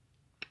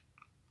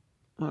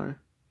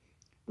 or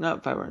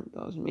not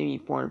 500,000, maybe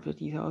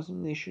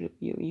 450,000. They should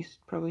be at least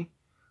probably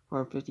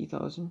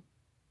 450,000.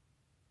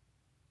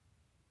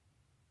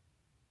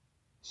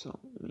 So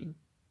I mean,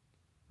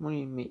 the more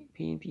you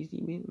pay in fees to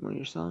eBay, the more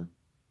you're selling.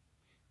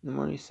 The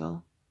more you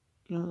sell,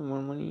 the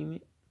more money you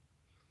make,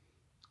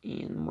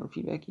 and the more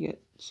feedback you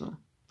get. So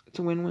it's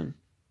a win-win.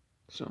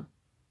 So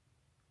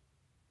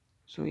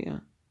yeah.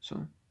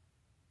 So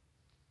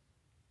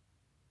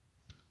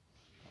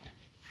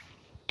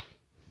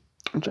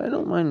which I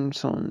don't mind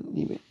selling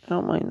eBay. I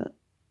don't mind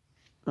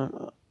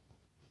that.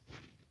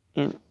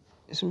 And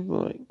some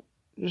people like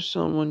just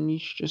selling one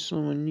niche on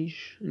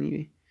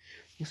eBay.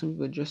 Like some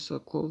people just sell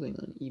clothing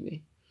on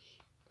eBay,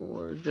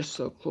 or just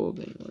sell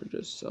clothing, or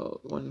just sell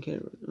one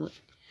category.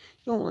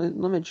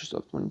 Don't limit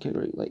yourself to one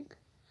category. Like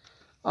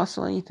I'll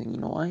sell anything.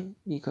 You know why?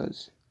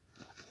 Because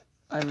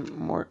I'm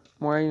more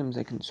items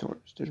I can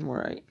source. There's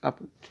more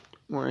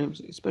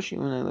items, especially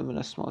when I live in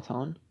a small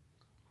town.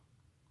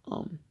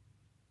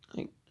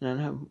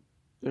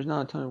 There's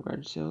not a ton of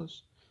garage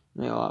sales.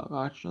 And a lot of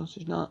auctions.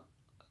 There's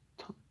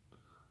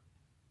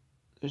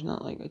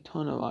not like a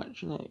ton of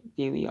auction, like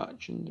daily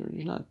auctions, or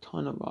there's not a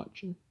ton of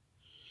auction.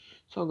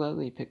 So I'll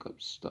gladly pick up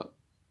stuff,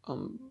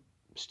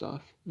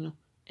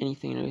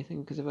 anything and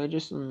everything. Because if I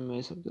just limit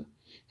myself to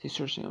say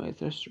sourcing at my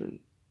thrift store,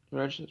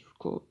 garages for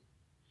clothes,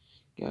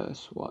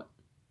 guess what?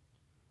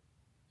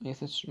 My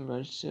thrift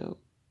garage sale,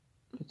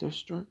 my thrift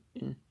store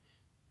in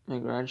my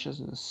garage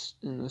has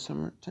in the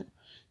summertime,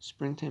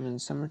 springtime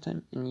and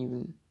summertime, and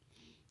even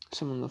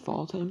some in the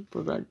fall time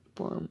for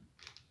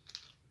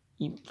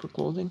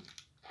clothing.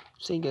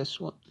 Say, guess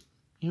what?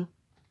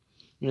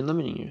 You're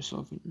limiting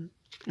yourself.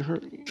 You're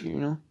hurt.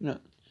 You're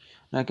not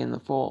getting the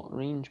full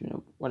arrangement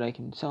of what I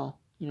can sell.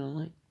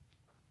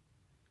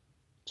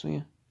 So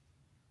yeah.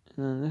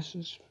 And then this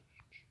is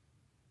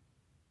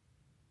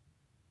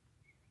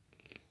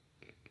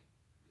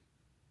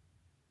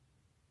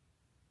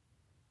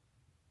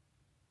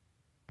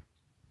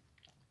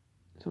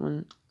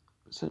someone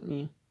sent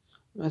me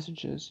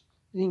messages.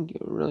 I think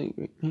you're really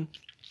great. This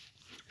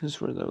is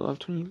for the Love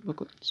 20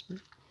 booklets,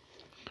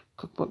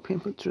 cookbook,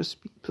 pamphlets,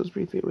 recipe,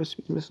 Pillsbury favorite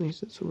recipes,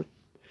 miscellaneous. It's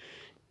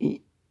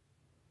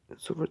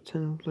over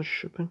 10 plus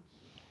shipping.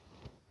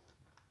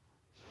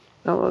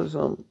 That was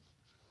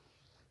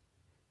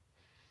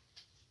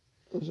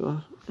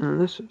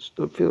and this is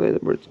the Filet of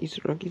the Birds,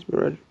 Easter Rockies by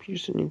Roger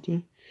Peterson,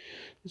 18.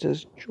 It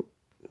says the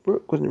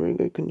work was in very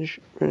good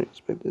condition. I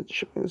expected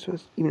shipping this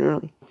fast, even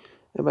early.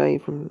 I buy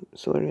it from the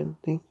seller again.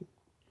 Thank you.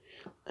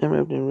 I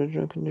arrived in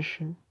original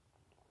condition.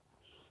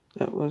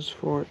 That was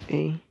for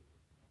a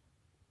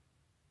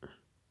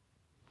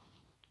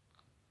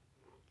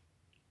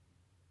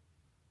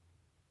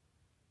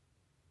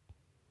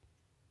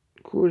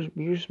Coors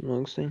Beers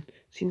Mugstein.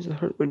 Scenes of the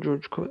Heart by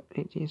George Cott,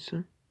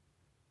 18th.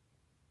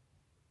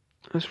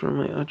 That's from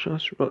my aunt's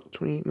house, about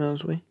 28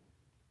 miles away.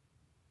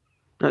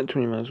 Not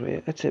 20 miles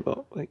away. I'd say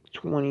about like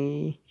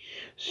 20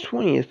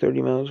 to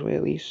 30 miles away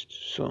at least.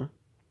 So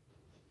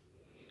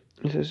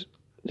it says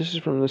this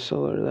is from the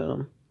seller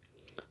that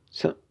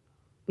sent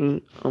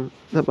me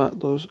that bought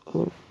those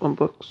other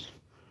books,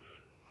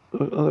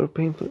 those other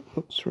pamphlet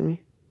books for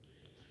me.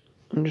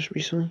 Just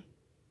recently,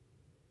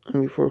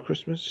 before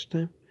Christmas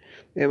time,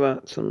 they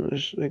bought some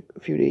just like a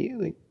few days,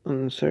 like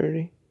on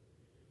Saturday.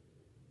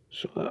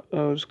 So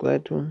I was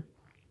glad to them.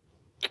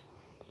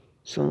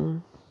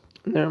 So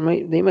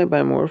they might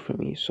buy more from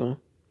me. So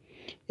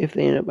if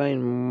they end up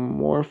buying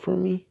more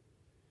from me,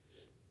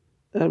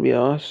 that'd be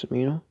awesome.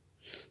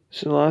 This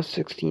is the last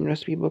 16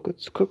 recipe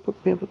booklets,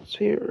 cookbook, pamphlets,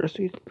 favorite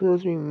recipes,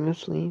 Pillsbury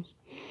miscellaneous.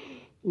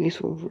 These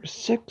sold for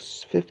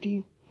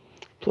 $6.50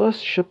 plus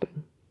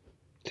shipping.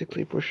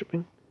 $6.84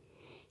 shipping.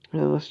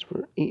 And the list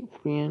for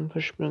 $8.40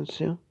 plus shipping on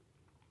sale.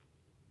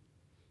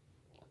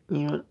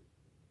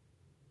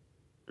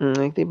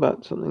 Like they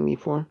bought something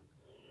before.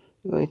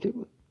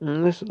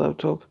 And this is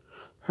laptop,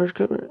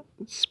 hardcover,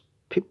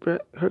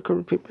 paperback,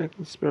 and paperback.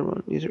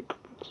 These are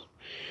cookbooks.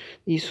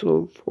 These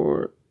sold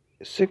for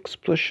 $6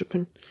 plus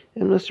shipping,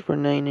 and listed for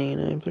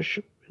 $9.99 plus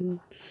shipping.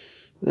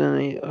 Then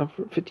they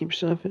offer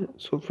 50% off it.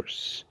 Sold for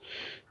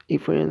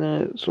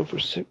 $8.49. Sold for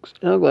 $6.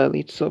 And I'll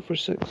gladly sell for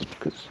 $6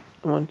 because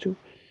I want to.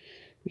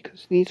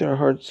 Because these are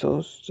hard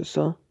sells to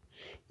sell,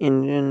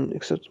 and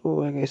acceptable,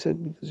 like I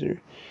said, because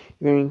they're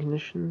varying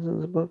conditions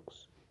on the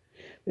books.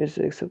 I just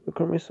accept the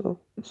car myself,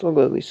 and so I'll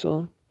gladly sell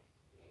them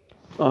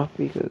off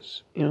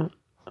because I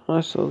want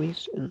to sell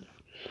these, and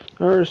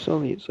I want to sell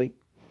these like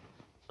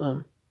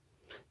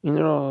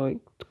they're all like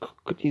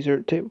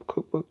dessert type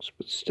cookbooks,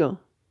 but still,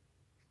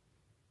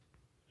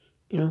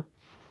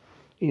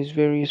 these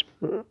various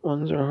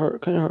ones are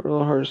a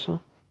little hard to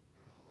sell.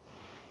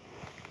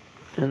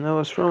 And that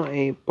was from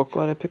a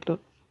booklet I picked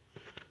up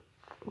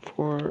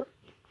for,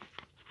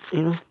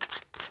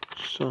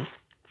 so.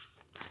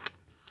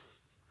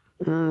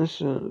 And then this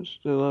is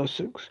the last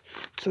 6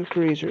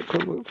 dessert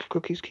cookbooks,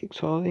 cookies, cakes,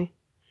 holiday,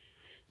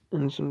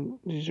 and some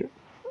dessert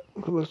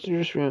cookbooks.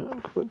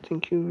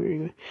 Thank you, very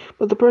good.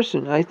 But the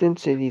person, I didn't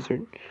say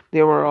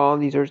they were all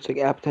desserts, like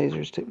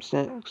appetizers type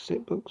snacks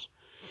type books.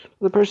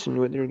 But the person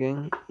knew what they were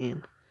getting,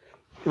 and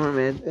they weren't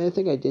mad. I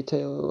think I did tell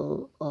you a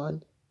little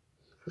odd.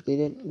 If they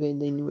didn't,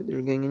 they knew what they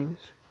were getting anyways.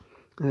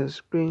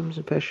 There's Grahams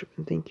and fast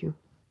shipping, thank you.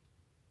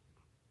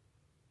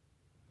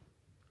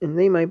 And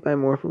they might buy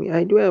more from me.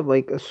 I do have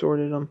like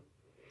assorted a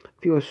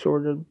few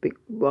assorted big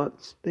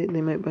lots they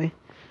might buy.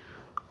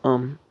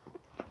 I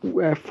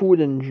have food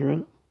and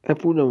drink. I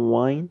have food and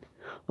wine.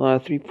 A lot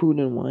of 3 food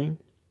and wine.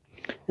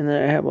 And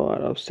then I have a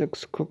lot of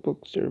 6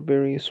 cookbooks. There are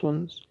various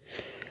ones.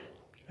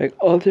 Like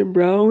Alton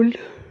Brown.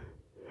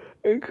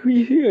 And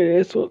Creasy and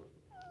Asphalt.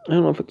 I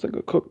don't know if it's like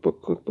a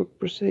cookbook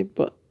per se,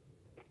 but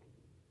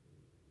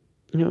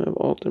I have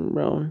Alton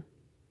Brown.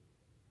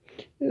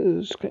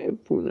 It's kind of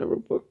food never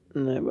book,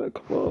 and I have a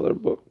couple other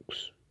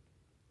books.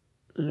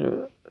 And I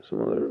have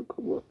some other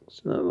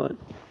cookbooks in that line.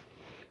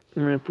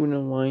 And I have food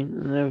and wine,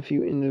 and I have a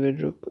few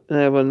individual, and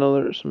I have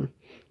some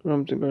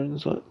Rums and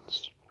Gardens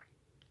lots.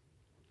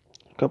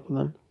 A couple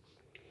of them.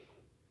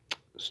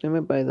 So I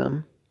might buy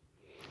them.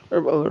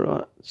 Or other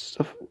lots,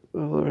 stuff.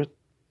 You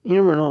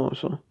never know,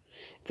 so.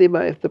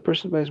 If the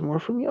person buys more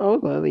from me, I'll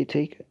gladly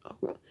take it.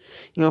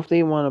 If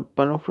they want a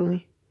bundle from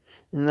me,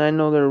 and I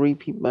know they're a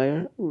recent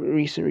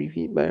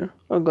repeat buyer,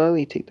 I'll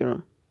gladly take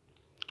their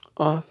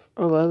off.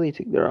 I'll gladly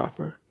take their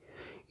offer.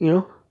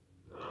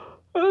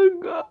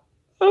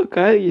 I'll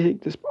gladly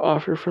take this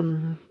offer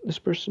from this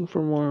person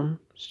for more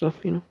stuff,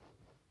 if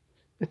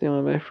they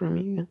want to buy from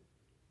me again.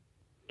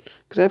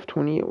 Because I have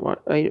 28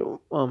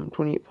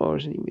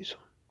 followers on eBay, so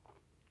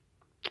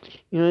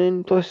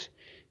and plus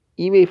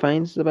eBay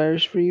finds the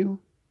buyers for you.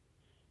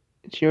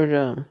 It's your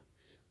job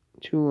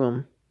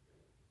to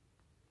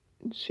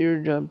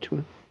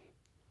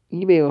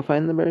eBay will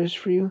find the buyers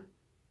for you.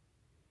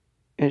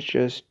 It's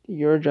just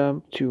your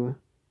job to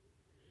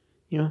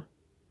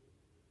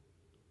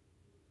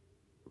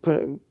put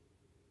a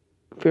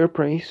fair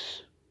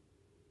price.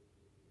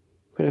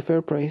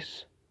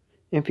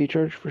 If you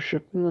charge for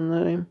shipping on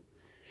that time,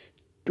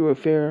 do a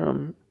fair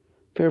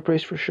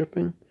price for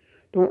shipping.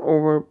 Don't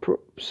overdo it.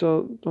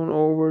 Don't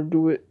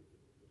overdo it.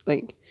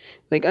 I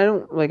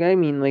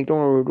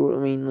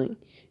mean,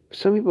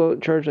 some people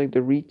charge like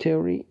the retail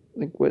rate,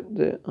 like what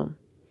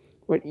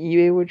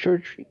eBay would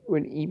charge,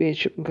 what eBay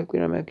shipping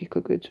calculator automatically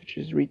calculates, which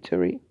is retail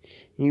rate,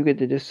 and you get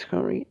the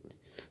discount rate,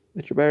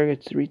 but your buyer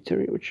gets the retail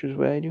rate, which is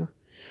what I do.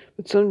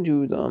 But some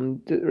do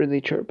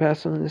they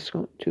pass on the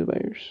discount to the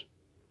buyers.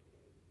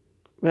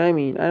 What I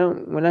mean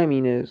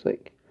is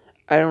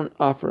I don't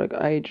offer,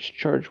 I just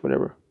charge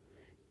whatever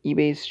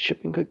eBay's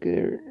shipping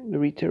calculator, the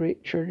retail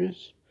rate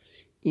charges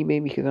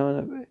eBay, because I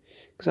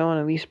want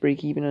to at least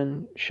break even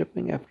on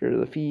shipping after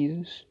the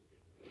fees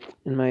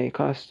and my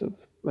cost of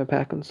my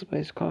pack and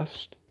supplies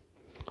cost.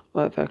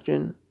 All that factor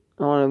in.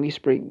 I want to at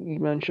least break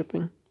even on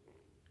shipping.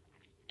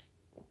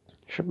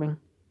 Because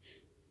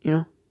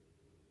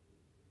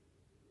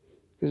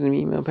the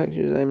email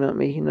packages I'm not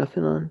making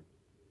nothing on.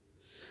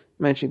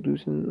 I'm actually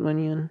losing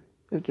money on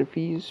after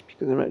fees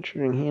because I'm not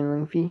charging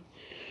handling fee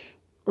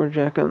or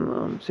jack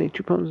on say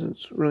 £2.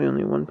 It's really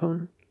only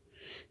 £1,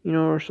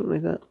 or something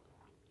like that.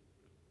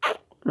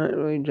 I'm not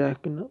really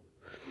jacking up.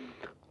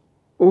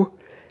 Oh,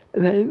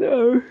 and then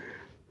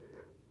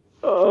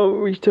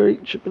we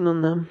started shipping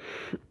on them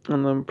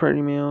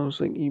priority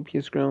mails, like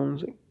UPS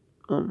grounds,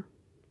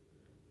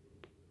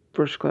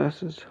 first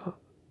classes,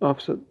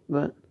 offset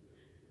that,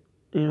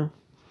 a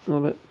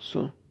little bit.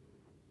 So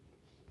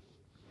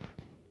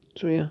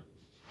yeah.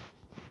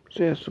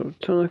 So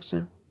till next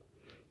time,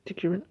 take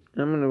care of it.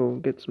 I'm gonna go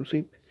get some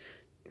sleep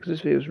because this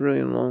video is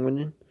really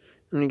long-winded. I'm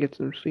gonna get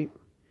some sleep,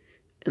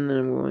 and then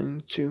I'm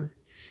going to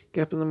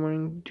get up in the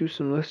morning, do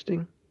some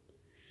listing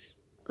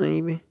on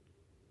eBay,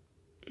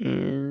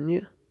 and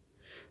yeah,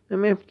 I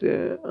may have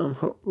to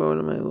help out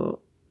on my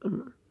little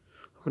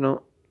helping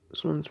out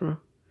someone tomorrow.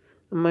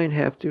 I might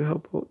have to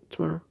help out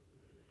tomorrow,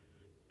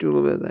 do a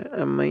little bit of that.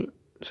 I might,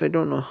 so I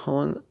don't know how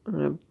long I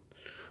don't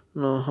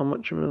know how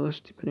much I'm gonna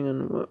list, depending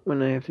on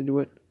when I have to do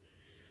it,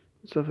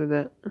 stuff like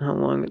that, and how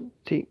long it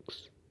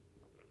takes.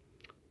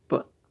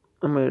 But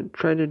I'm gonna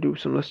try to do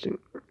some listing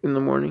in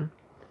the morning.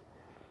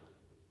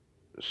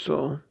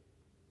 So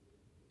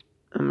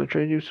I'm gonna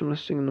try to do some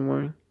listing in the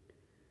morning,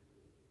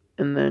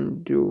 and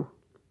then do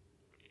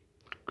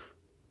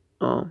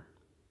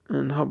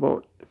and how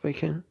about if I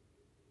can?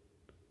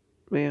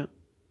 But yeah.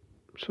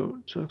 So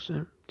till next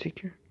time, take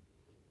care.